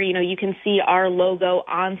store, you can see our logo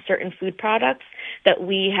on certain food products that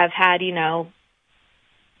we have had,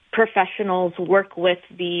 professionals work with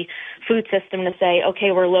the food system to say,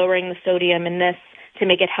 okay, we're lowering the sodium in this to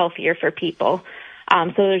make it healthier for people.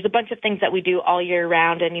 So there's a bunch of things that we do all year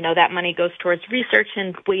round, and, that money goes towards research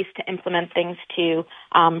and ways to implement things to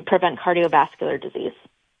prevent cardiovascular disease.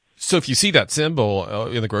 So if you see that symbol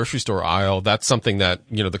in the grocery store aisle, that's something that,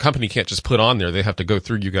 the company can't just put on there. They have to go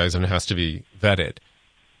through you guys, and it has to be vetted.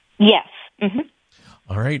 Yes. Mm-hmm.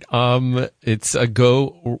 All right. It's a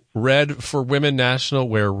Go Red for Women National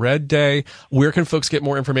Wear Red Day. Where can folks get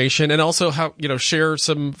more information? And also how, share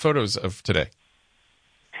some photos of today.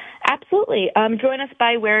 Absolutely. Join us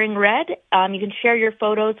by wearing red. You can share your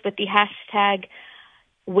photos with the hashtag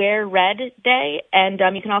Wear Red Day, and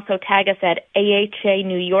you can also tag us at AHA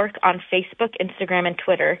New York on Facebook, Instagram, and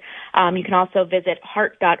Twitter. You can also visit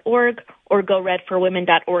heart.org or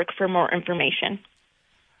goredforwomen.org for more information.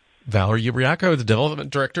 Valerie Ubriaco, the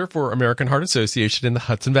Development Director for American Heart Association in the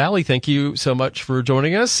Hudson Valley. Thank you so much for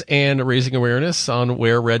joining us and raising awareness on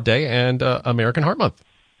Wear Red Day and American Heart Month.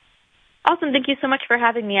 Awesome. Thank you so much for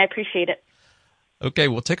having me. I appreciate it. Okay,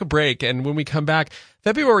 we'll take a break, and when we come back,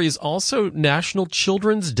 February is also National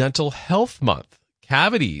Children's Dental Health Month.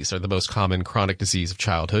 Cavities are the most common chronic disease of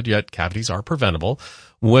childhood, yet cavities are preventable.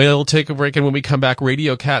 We'll take a break, and when we come back,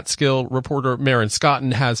 Radio Catskill reporter Maren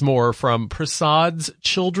Scotton has more from PRSAD's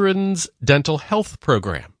Children's Dental Health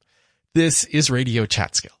Program. This is Radio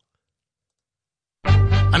Catskill.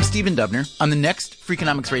 I'm Stephen Dubner. On the next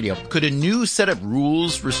Freakonomics Radio, could a new set of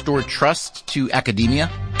rules restore trust to academia?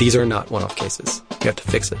 These are not one-off cases. You have to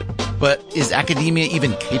fix it. But is academia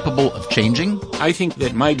even capable of changing? I think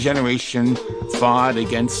that my generation fought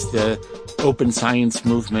against the open science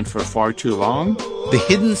movement for far too long. The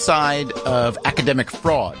hidden side of academic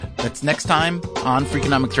fraud. That's next time on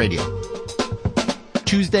Freakonomics Radio.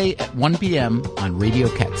 Tuesday at 1 p.m. on Radio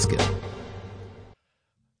Catskill.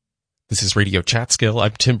 This is Radio Catskill.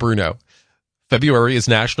 I'm Tim Bruno. February is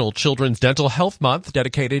National Children's Dental Health Month,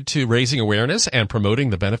 dedicated to raising awareness and promoting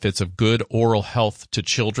the benefits of good oral health to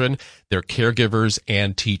children, their caregivers,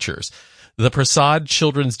 and teachers. The PRSAD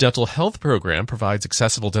Children's Dental Health Program provides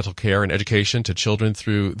accessible dental care and education to children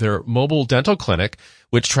through their mobile dental clinic,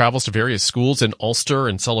 which travels to various schools in Ulster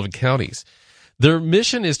and Sullivan counties. Their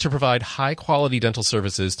mission is to provide high-quality dental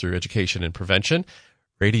services through education and prevention.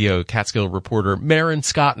 Radio Catskill reporter Maren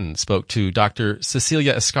Scotton spoke to Dr.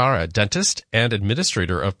 Cecilia Escara, dentist and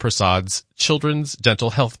administrator of PRSAD's Children's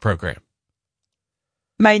Dental Health Program.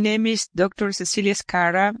 My name is Dr. Cecilia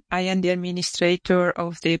Escara. I am the administrator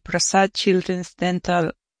of the PRSAD Children's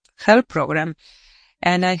Dental Health Program,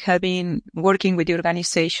 and I have been working with the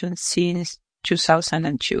organization since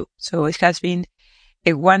 2002. So it has been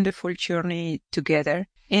a wonderful journey together.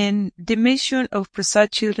 And the mission of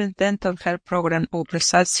PRSAD Children's Dental Health Program, or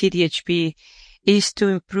PRSAD CDHP, is to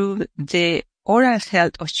improve the oral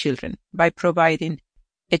health of children by providing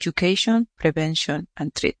education, prevention,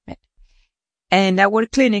 and treatment. And our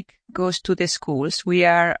clinic goes to the schools. We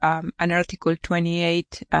are an Article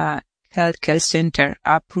 28 healthcare center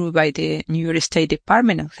approved by the New York State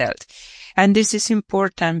Department of Health. And this is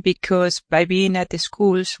important because by being at the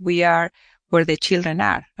schools, we are where the children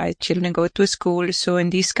are, right? Children go to school. So in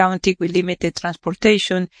this county, with limited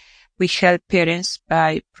transportation, we help parents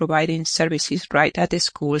by providing services right at the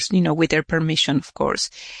schools, with their permission, of course.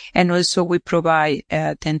 And also we provide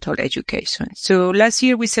dental education. So last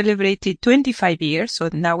year we celebrated 25 years. So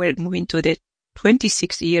now we're moving to the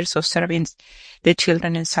 26 years of serving the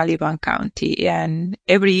children in Sullivan County. And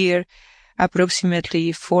every year,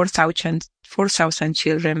 approximately 4,000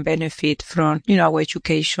 children benefit from, our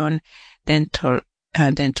education, dental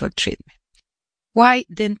treatment. Why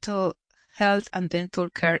dental health and dental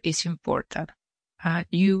care is important?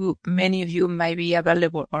 Many of you might be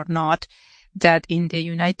available or not, that in the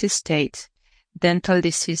United States, dental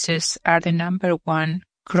diseases are the number one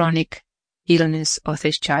chronic illness of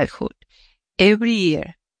the childhood. Every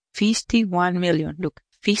year, 51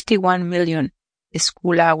 million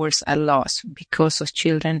school hours are lost because of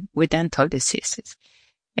children with dental diseases.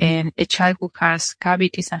 And a child who has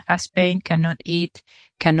cavities and has pain cannot eat,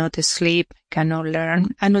 cannot sleep, cannot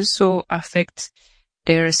learn, and also affects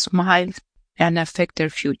their smile and affect their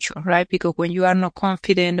future, right? Because when you are not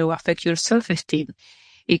confident or affect your self-esteem,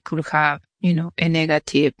 it could have, a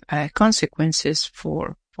negative consequences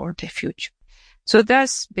for the future. So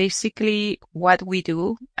that's basically what we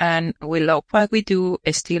do, and we love what we do.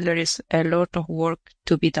 Still, there is a lot of work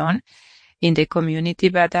to be done in the community,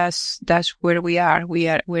 but that's where we are.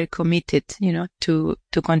 We're committed, to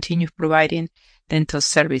continue providing dental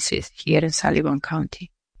services here in Sullivan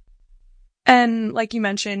County. And like you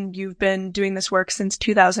mentioned, you've been doing this work since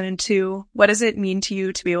 2002. What does it mean to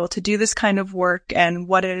you to be able to do this kind of work? And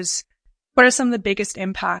what are some of the biggest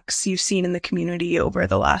impacts you've seen in the community over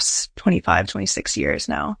the last 25, 26 years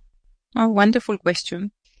now? Oh, wonderful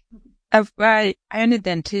question. I am a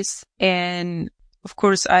dentist, and of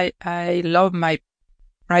course, I love my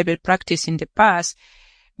private practice in the past,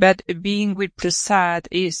 but being with PRSAD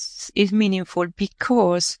is meaningful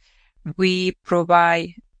because we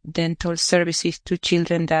provide dental services to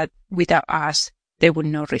children that without us, they would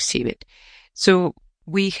not receive it. So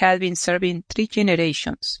we have been serving 3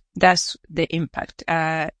 generations. That's the impact.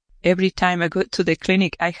 Every time I go to the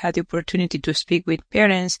clinic, I had the opportunity to speak with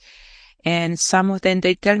parents, and some of them,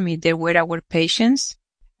 they tell me they were our patients,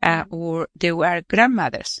 or they were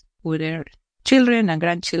grandmothers who their children and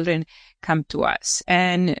grandchildren come to us.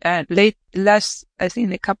 And I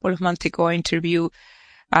think a couple of months ago, I interviewed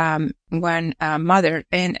one mother,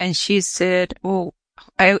 and she said, "Oh,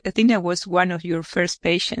 I think I was one of your first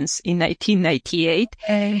patients in 1998,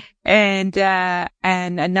 and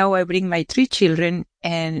now I bring my 3 children,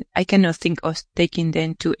 and I cannot think of taking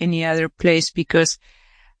them to any other place because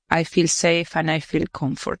I feel safe and I feel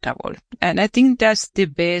comfortable." And I think that's the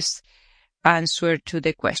best answer to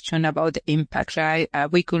the question about the impact, right?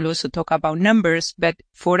 We could also talk about numbers, but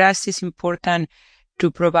for us, it's important to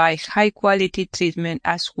provide high quality treatment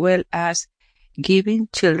as well as giving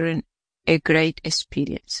children a great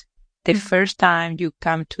experience. The first time you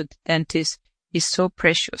come to the dentist is so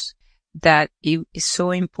precious that it is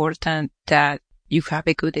so important that you have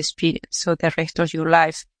a good experience. So the rest of your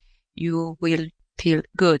life, you will feel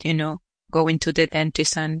good, going to the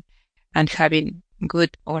dentist and having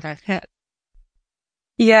good oral health.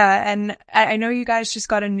 Yeah, and I know you guys just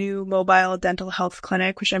got a new mobile dental health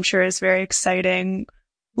clinic, which I'm sure is very exciting.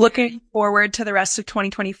 Looking forward to the rest of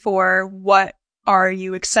 2024, what are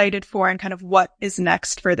you excited for, and kind of what is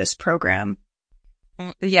next for this program?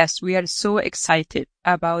 Yes, we are so excited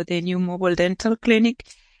about the new mobile dental clinic.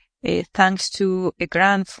 Thanks to a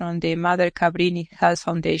grant from the Mother Cabrini Health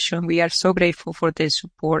Foundation, we are so grateful for the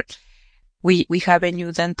support. We have a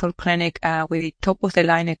new dental clinic with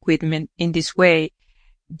top-of-the-line equipment. In this way,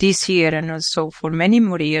 this year and also for many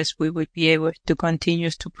more years, we will be able to continue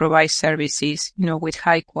to provide services, with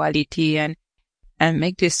high quality and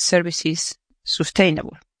make these services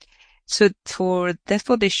sustainable. So for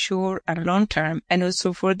the short and long term, and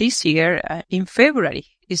also for this year, in February,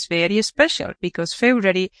 is very special because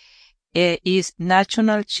February is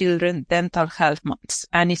National Children Dental Health Month,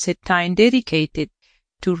 and it's a time dedicated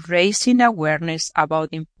to raising awareness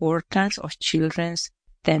about the importance of children's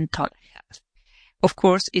dental health. Of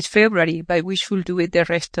course, it's February, but we should do it the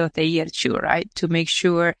rest of the year too, right? To make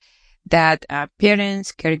sure that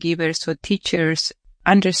parents, caregivers, or teachers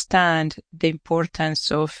understand the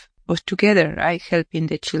importance of together, right? Helping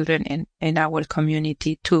the children in our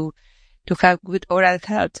community to have good oral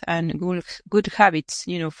health and good habits,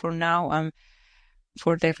 for now and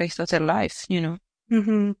for the rest of their life,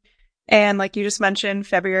 Mm-hmm. And like you just mentioned,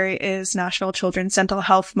 February is National Children's Dental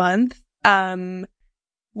Health Month.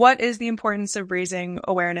 What is the importance of raising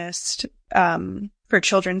awareness for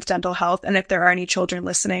children's dental health? And if there are any children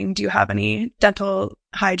listening, do you have any dental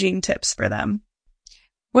hygiene tips for them?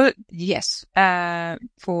 Well, yes,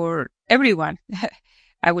 for everyone.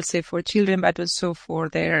 I would say for children, but also for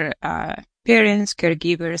their parents,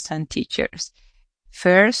 caregivers, and teachers.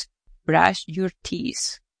 First, brush your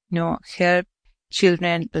teeth. Help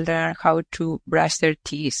children learn how to brush their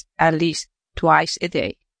teeth at least twice a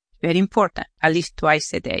day. Very important, at least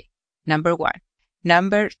twice a day. Number 1.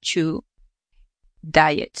 Number 2,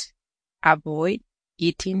 diet. Avoid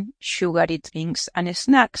eating sugary drinks and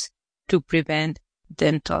snacks to prevent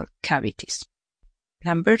dental cavities.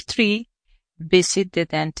 Number 3, visit the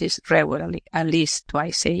dentist regularly, at least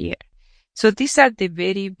twice a year. So these are the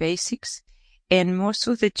very basics. And most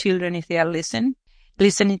of the children, if they are listening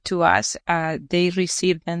to us, they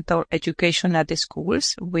receive dental education at the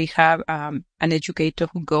schools. We have an educator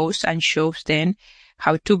who goes and shows them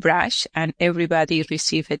how to brush, and everybody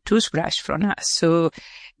receives a toothbrush from us. So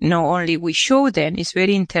not only we show them, it's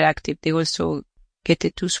very interactive. They also get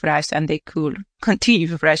a toothbrush and they could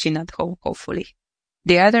continue brushing at home, hopefully.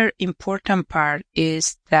 The other important part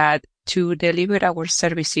is that to deliver our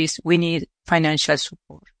services, we need financial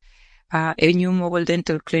support. A new mobile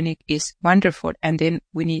dental clinic is wonderful, and then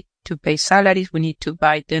we need to pay salaries, we need to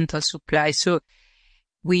buy dental supplies. So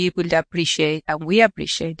we will appreciate, and we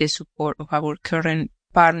appreciate the support of our current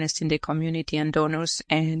partners in the community and donors.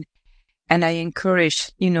 And I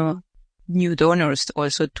encourage, new donors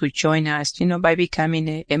also to join us, by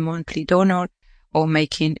becoming a monthly donor or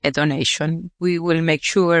making a donation. We will make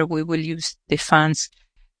sure we will use the funds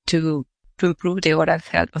to improve the oral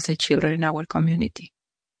health of the children in our community.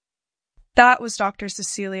 That was Dr.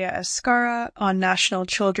 Cecilia Escarra on National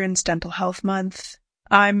Children's Dental Health Month.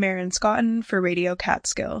 I'm Maren Scotton for Radio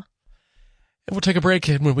Catskill. And we'll take a break,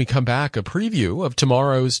 and when we come back, a preview of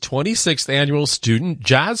tomorrow's 26th Annual Student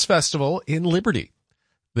Jazz Festival in Liberty.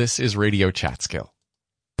 This is Radio Catskill.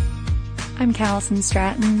 I'm Callison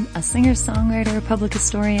Stratton, a singer-songwriter, public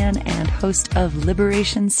historian, and host of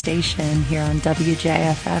Liberation Station here on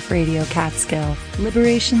WJFF Radio Catskill.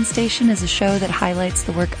 Liberation Station is a show that highlights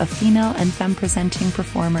the work of female and femme-presenting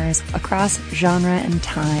performers across genre and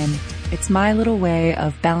time. It's my little way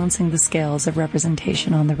of balancing the scales of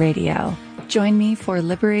representation on the radio. Join me for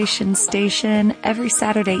Liberation Station every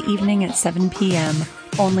Saturday evening at 7 p.m.,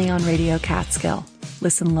 only on Radio Catskill.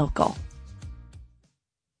 Listen local.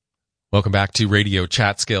 Welcome back to Radio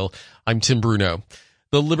Catskill. I'm Tim Bruno.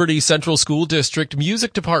 The Liberty Central School District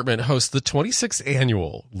Music Department hosts the 26th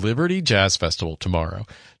Annual Liberty Jazz Festival tomorrow.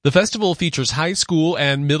 The festival features high school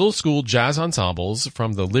and middle school jazz ensembles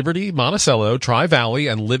from the Liberty, Monticello, Tri-Valley,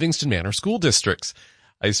 and Livingston Manor school districts.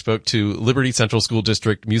 I spoke to Liberty Central School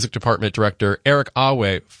District Music Department Director Eric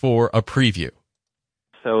Awe for a preview.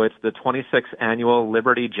 So it's the 26th Annual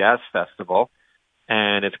Liberty Jazz Festival,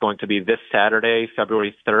 and it's going to be this Saturday,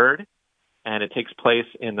 February 3rd. And it takes place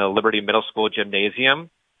in the Liberty Middle School Gymnasium.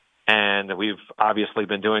 And we've obviously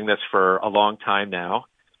been doing this for a long time now.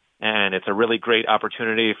 And it's a really great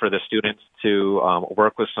opportunity for the students to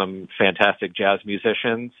work with some fantastic jazz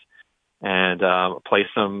musicians and play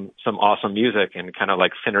some awesome music and kind of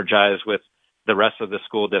like synergize with the rest of the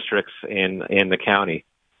school districts in the county.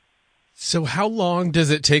 So how long does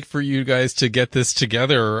it take for you guys to get this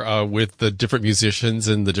together with the different musicians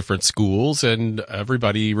and the different schools and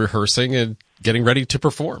everybody rehearsing and getting ready to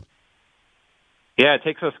perform? Yeah, it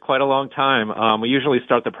takes us quite a long time. We usually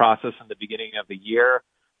start the process in the beginning of the year.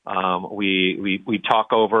 We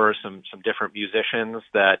talk over some different musicians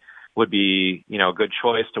that would be, a good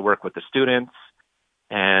choice to work with the students.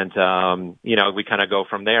 And, we kind of go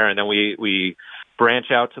from there. And then we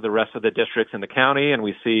branch out to the rest of the districts in the county, and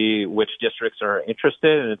we see which districts are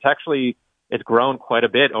interested. And it's grown quite a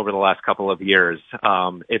bit over the last couple of years.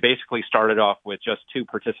 It basically started off with just 2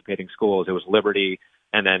 participating schools. It was Liberty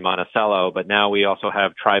and then Monticello, but now we also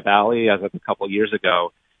have Tri-Valley as of a couple of years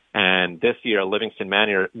ago. And this year, Livingston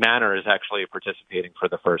Manor is actually participating for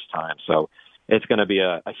the first time. So it's going to be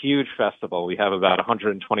a huge festival. We have about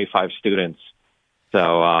 125 students.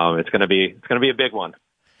 So it's going to be a big one.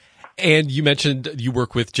 And you mentioned you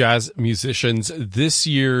work with jazz musicians. This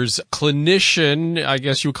year's clinician, I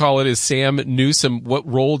guess you would call it, is Sam Newsom. What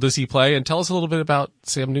role does he play? And tell us a little bit about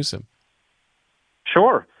Sam Newsom.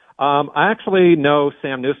 Sure. I actually know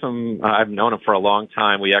Sam Newsom. I've known him for a long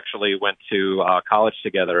time. We actually went to college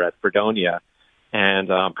together at Fredonia. And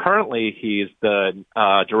currently he's the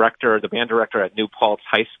band director at New Paltz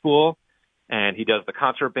High School. And he does the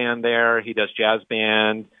concert band there. He does jazz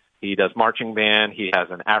band. He does marching band. He has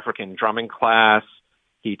an African drumming class.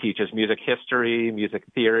 He teaches music history, music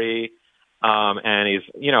theory. And he's,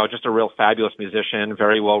 just a real fabulous musician,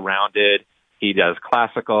 very well-rounded. He does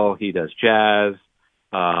classical. He does jazz.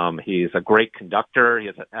 He's a great conductor. He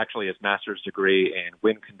has actually his master's degree in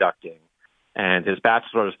wind conducting. And his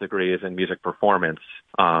bachelor's degree is in music performance.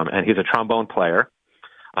 And he's a trombone player,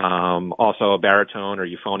 also a baritone or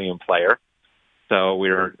euphonium player. So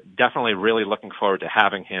we're definitely really looking forward to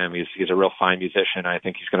having him. He's a real fine musician. I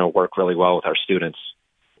think he's going to work really well with our students.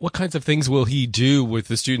 What kinds of things will he do with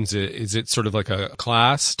the students? Is it sort of like a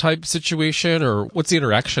class type situation, or what's the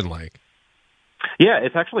interaction like? Yeah,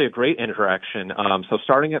 it's actually a great interaction. So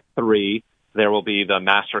starting at 3, there will be the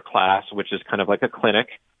master class, which is kind of like a clinic.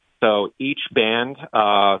 So each band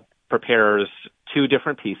prepares 2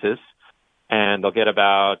 different pieces, and they'll get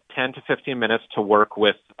about 10 to 15 minutes to work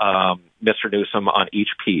with Mr. Newsom on each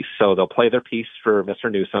piece. So they'll play their piece for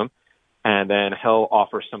Mr. Newsom, and then he'll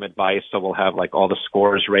offer some advice. So we'll have like all the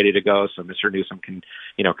scores ready to go. So Mr. Newsom can,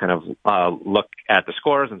 kind of look at the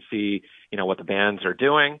scores and see, what the bands are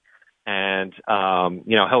doing. And,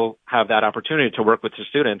 he'll have that opportunity to work with the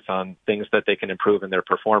students on things that they can improve in their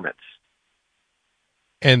performance.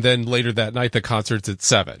 And then later that night, the concert's at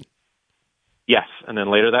 7. Yes, and then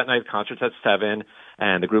later that night, concert's at 7,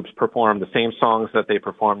 and the groups perform the same songs that they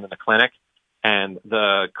performed in the clinic. And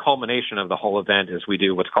the culmination of the whole event is we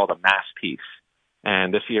do what's called a mass piece.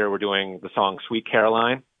 And this year we're doing the song Sweet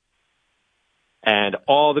Caroline. And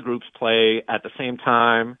all the groups play at the same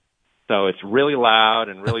time. So it's really loud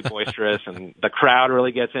and really boisterous, and the crowd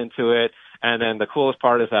really gets into it. And then the coolest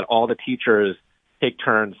part is that all the teachers take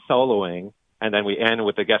turns soloing. and then we end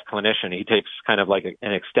with the guest clinician. He takes kind of like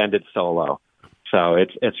an extended solo. So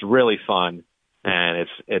it's really fun, and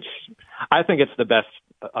I think it's the best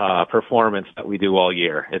performance that we do all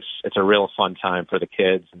year. It's a real fun time for the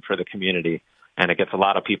kids and for the community, and it gets a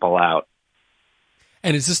lot of people out.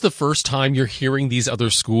 And is this the first time you're hearing these other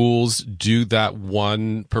schools do that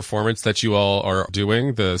one performance that you all are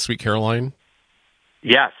doing, the Sweet Caroline?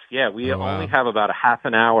 Yes, yeah. We only have about a half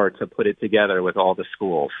an hour to put it together with all the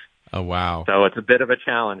schools. Oh, wow. So it's a bit of a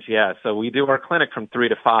challenge, yeah. So we do our clinic from 3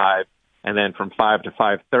 to 5, and then from 5 to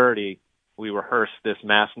 5:30, we rehearse this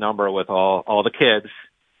mass number with all the kids.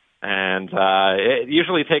 And it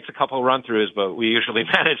usually takes a couple run-throughs, but we usually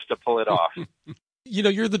manage to pull it off. You know,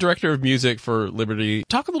 you're the director of music for Liberty.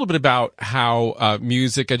 Talk a little bit about how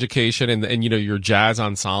music education and your jazz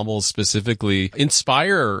ensembles specifically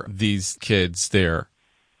inspire these kids there.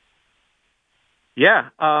 Yeah.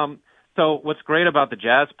 So what's great about the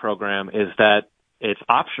jazz program is that it's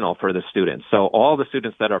optional for the students. So all the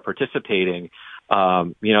students that are participating,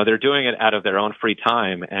 they're doing it out of their own free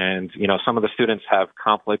time. And, some of the students have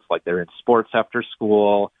conflicts, like they're in sports after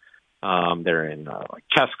school. They're in like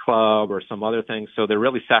chess club or some other things. So they're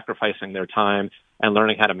really sacrificing their time and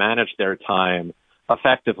learning how to manage their time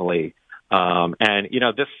effectively.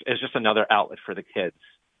 This is just another outlet for the kids.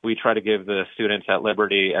 We try to give the students at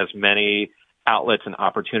Liberty as many outlets and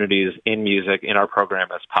opportunities in music in our program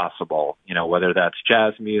as possible, whether that's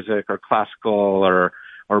jazz music or classical or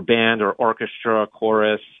band or orchestra,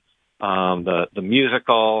 chorus, the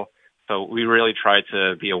musical. So we really try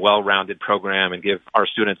to be a well-rounded program and give our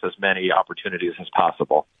students as many opportunities as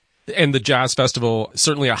possible. And the Jazz Festival,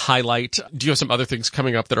 certainly a highlight. Do you have some other things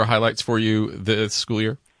coming up that are highlights for you this school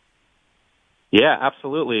year? Yeah,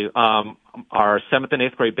 absolutely. Our 7th and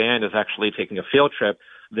 8th grade band is actually taking a field trip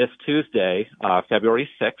this Tuesday, February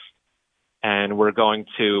 6th, and we're going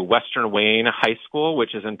to Western Wayne High School,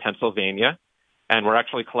 which is in Pennsylvania, and we're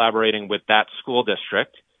actually collaborating with that school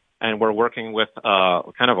district. And we're working with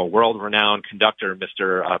kind of a world-renowned conductor,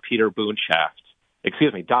 Dr. Peter Boonshaft,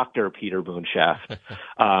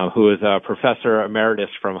 who is a professor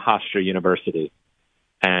emeritus from Hofstra University.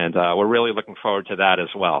 And we're really looking forward to that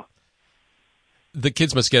as well. The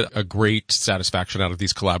kids must get a great satisfaction out of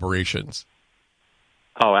these collaborations.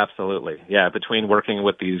 Oh, absolutely. Yeah, between working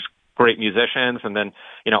with these great musicians and then,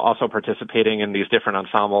 also participating in these different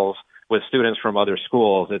ensembles with students from other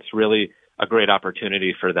schools, it's really a great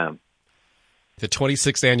opportunity for them. The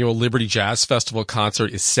 26th Annual Liberty Jazz Festival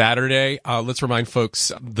concert is Saturday. Let's remind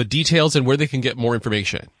folks the details and where they can get more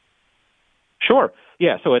information. Sure.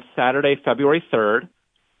 Yeah, so it's Saturday, February 3rd.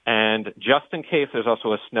 And just in case, there's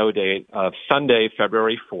also a snow date of Sunday,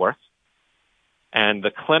 February 4th. And the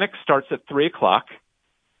clinic starts at 3 o'clock,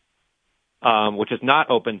 which is not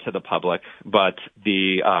open to the public. But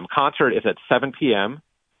the concert is at 7 p.m.,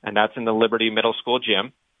 and that's in the Liberty Middle School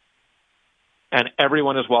gym. And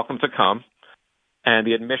everyone is welcome to come. And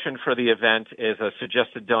the admission for the event is a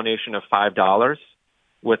suggested donation of $5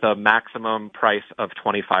 with a maximum price of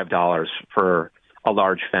 $25 for a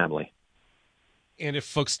large family. And if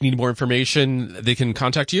folks need more information, they can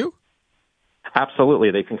contact you?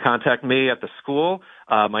 Absolutely. They can contact me at the school.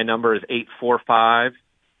 My number is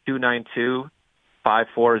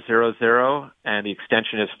 845-292-5400, and the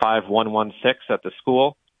extension is 5116 at the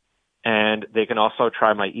school. And they can also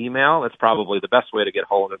try my email. It's probably the best way to get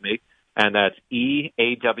hold of me. And that's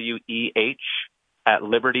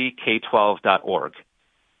eaweh@libertyk12.org.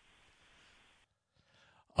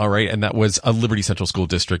 All right, and that was a Liberty Central School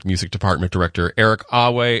District Music Department Director Eric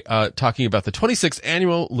Awe talking about the 26th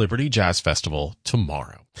Annual Liberty Jazz Festival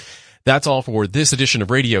tomorrow. That's all for this edition of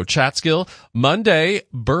Radio Chatskill. Monday,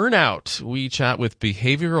 burnout. We chat with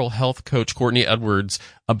behavioral health coach Courtney Edwards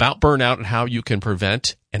about burnout and how you can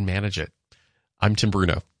prevent and manage it. I'm Tim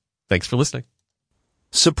Bruno. Thanks for listening.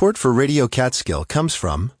 Support for Radio Catskill comes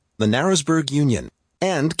from the Narrowsburg Union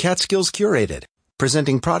and Catskills Curated,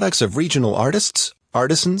 presenting products of regional artists,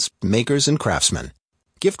 artisans, makers, and craftsmen.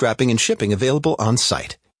 Gift wrapping and shipping available on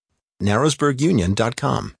site.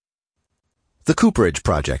 narrowsburgunion.com. The Cooperage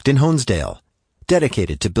Project in Honesdale,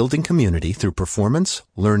 dedicated to building community through performance,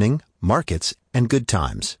 learning, markets, and good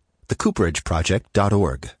times.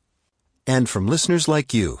 thecooperage.org. And from listeners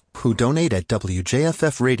like you who donate at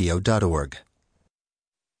wjffradio.org.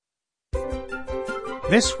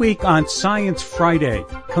 This week on Science Friday,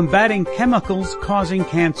 combating chemicals causing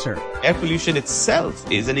cancer. Air pollution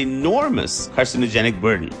itself is an enormous carcinogenic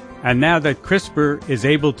burden. And now that CRISPR is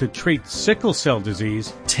able to treat sickle cell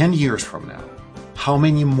disease, 10 years from now, how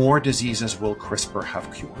many more diseases will CRISPR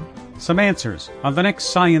have cured? Some answers on the next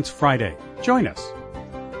Science Friday. Join us.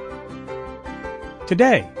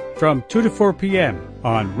 Today, from 2 to 4 p.m.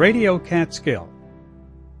 on Radio Catskill.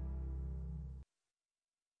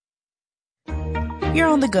 You're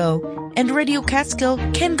on the go, and Radio Catskill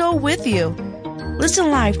can go with you.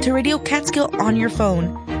 Listen live to Radio Catskill on your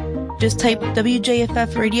phone. Just type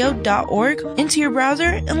wjffradio.org into your browser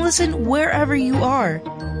and listen wherever you are.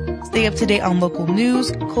 Stay up to date on local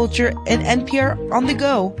news, culture, and NPR on the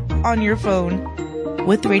go on your phone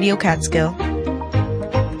with Radio Catskill.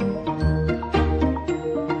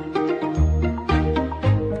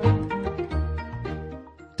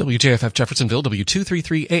 WJFF Jeffersonville,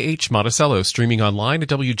 W233AH Monticello, streaming online at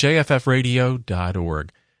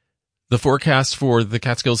wjffradio.org. The forecast for the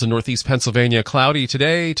Catskills in northeast Pennsylvania: cloudy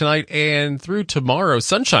today, tonight, and through tomorrow.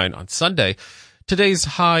 Sunshine on Sunday. Today's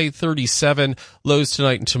high 37, lows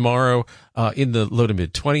tonight and tomorrow in the low to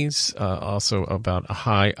mid 20s. Also about a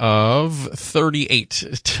high of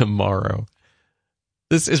 38 tomorrow.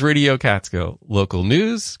 This is Radio Catskill, local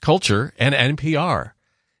news, culture, and NPR.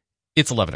 It's 11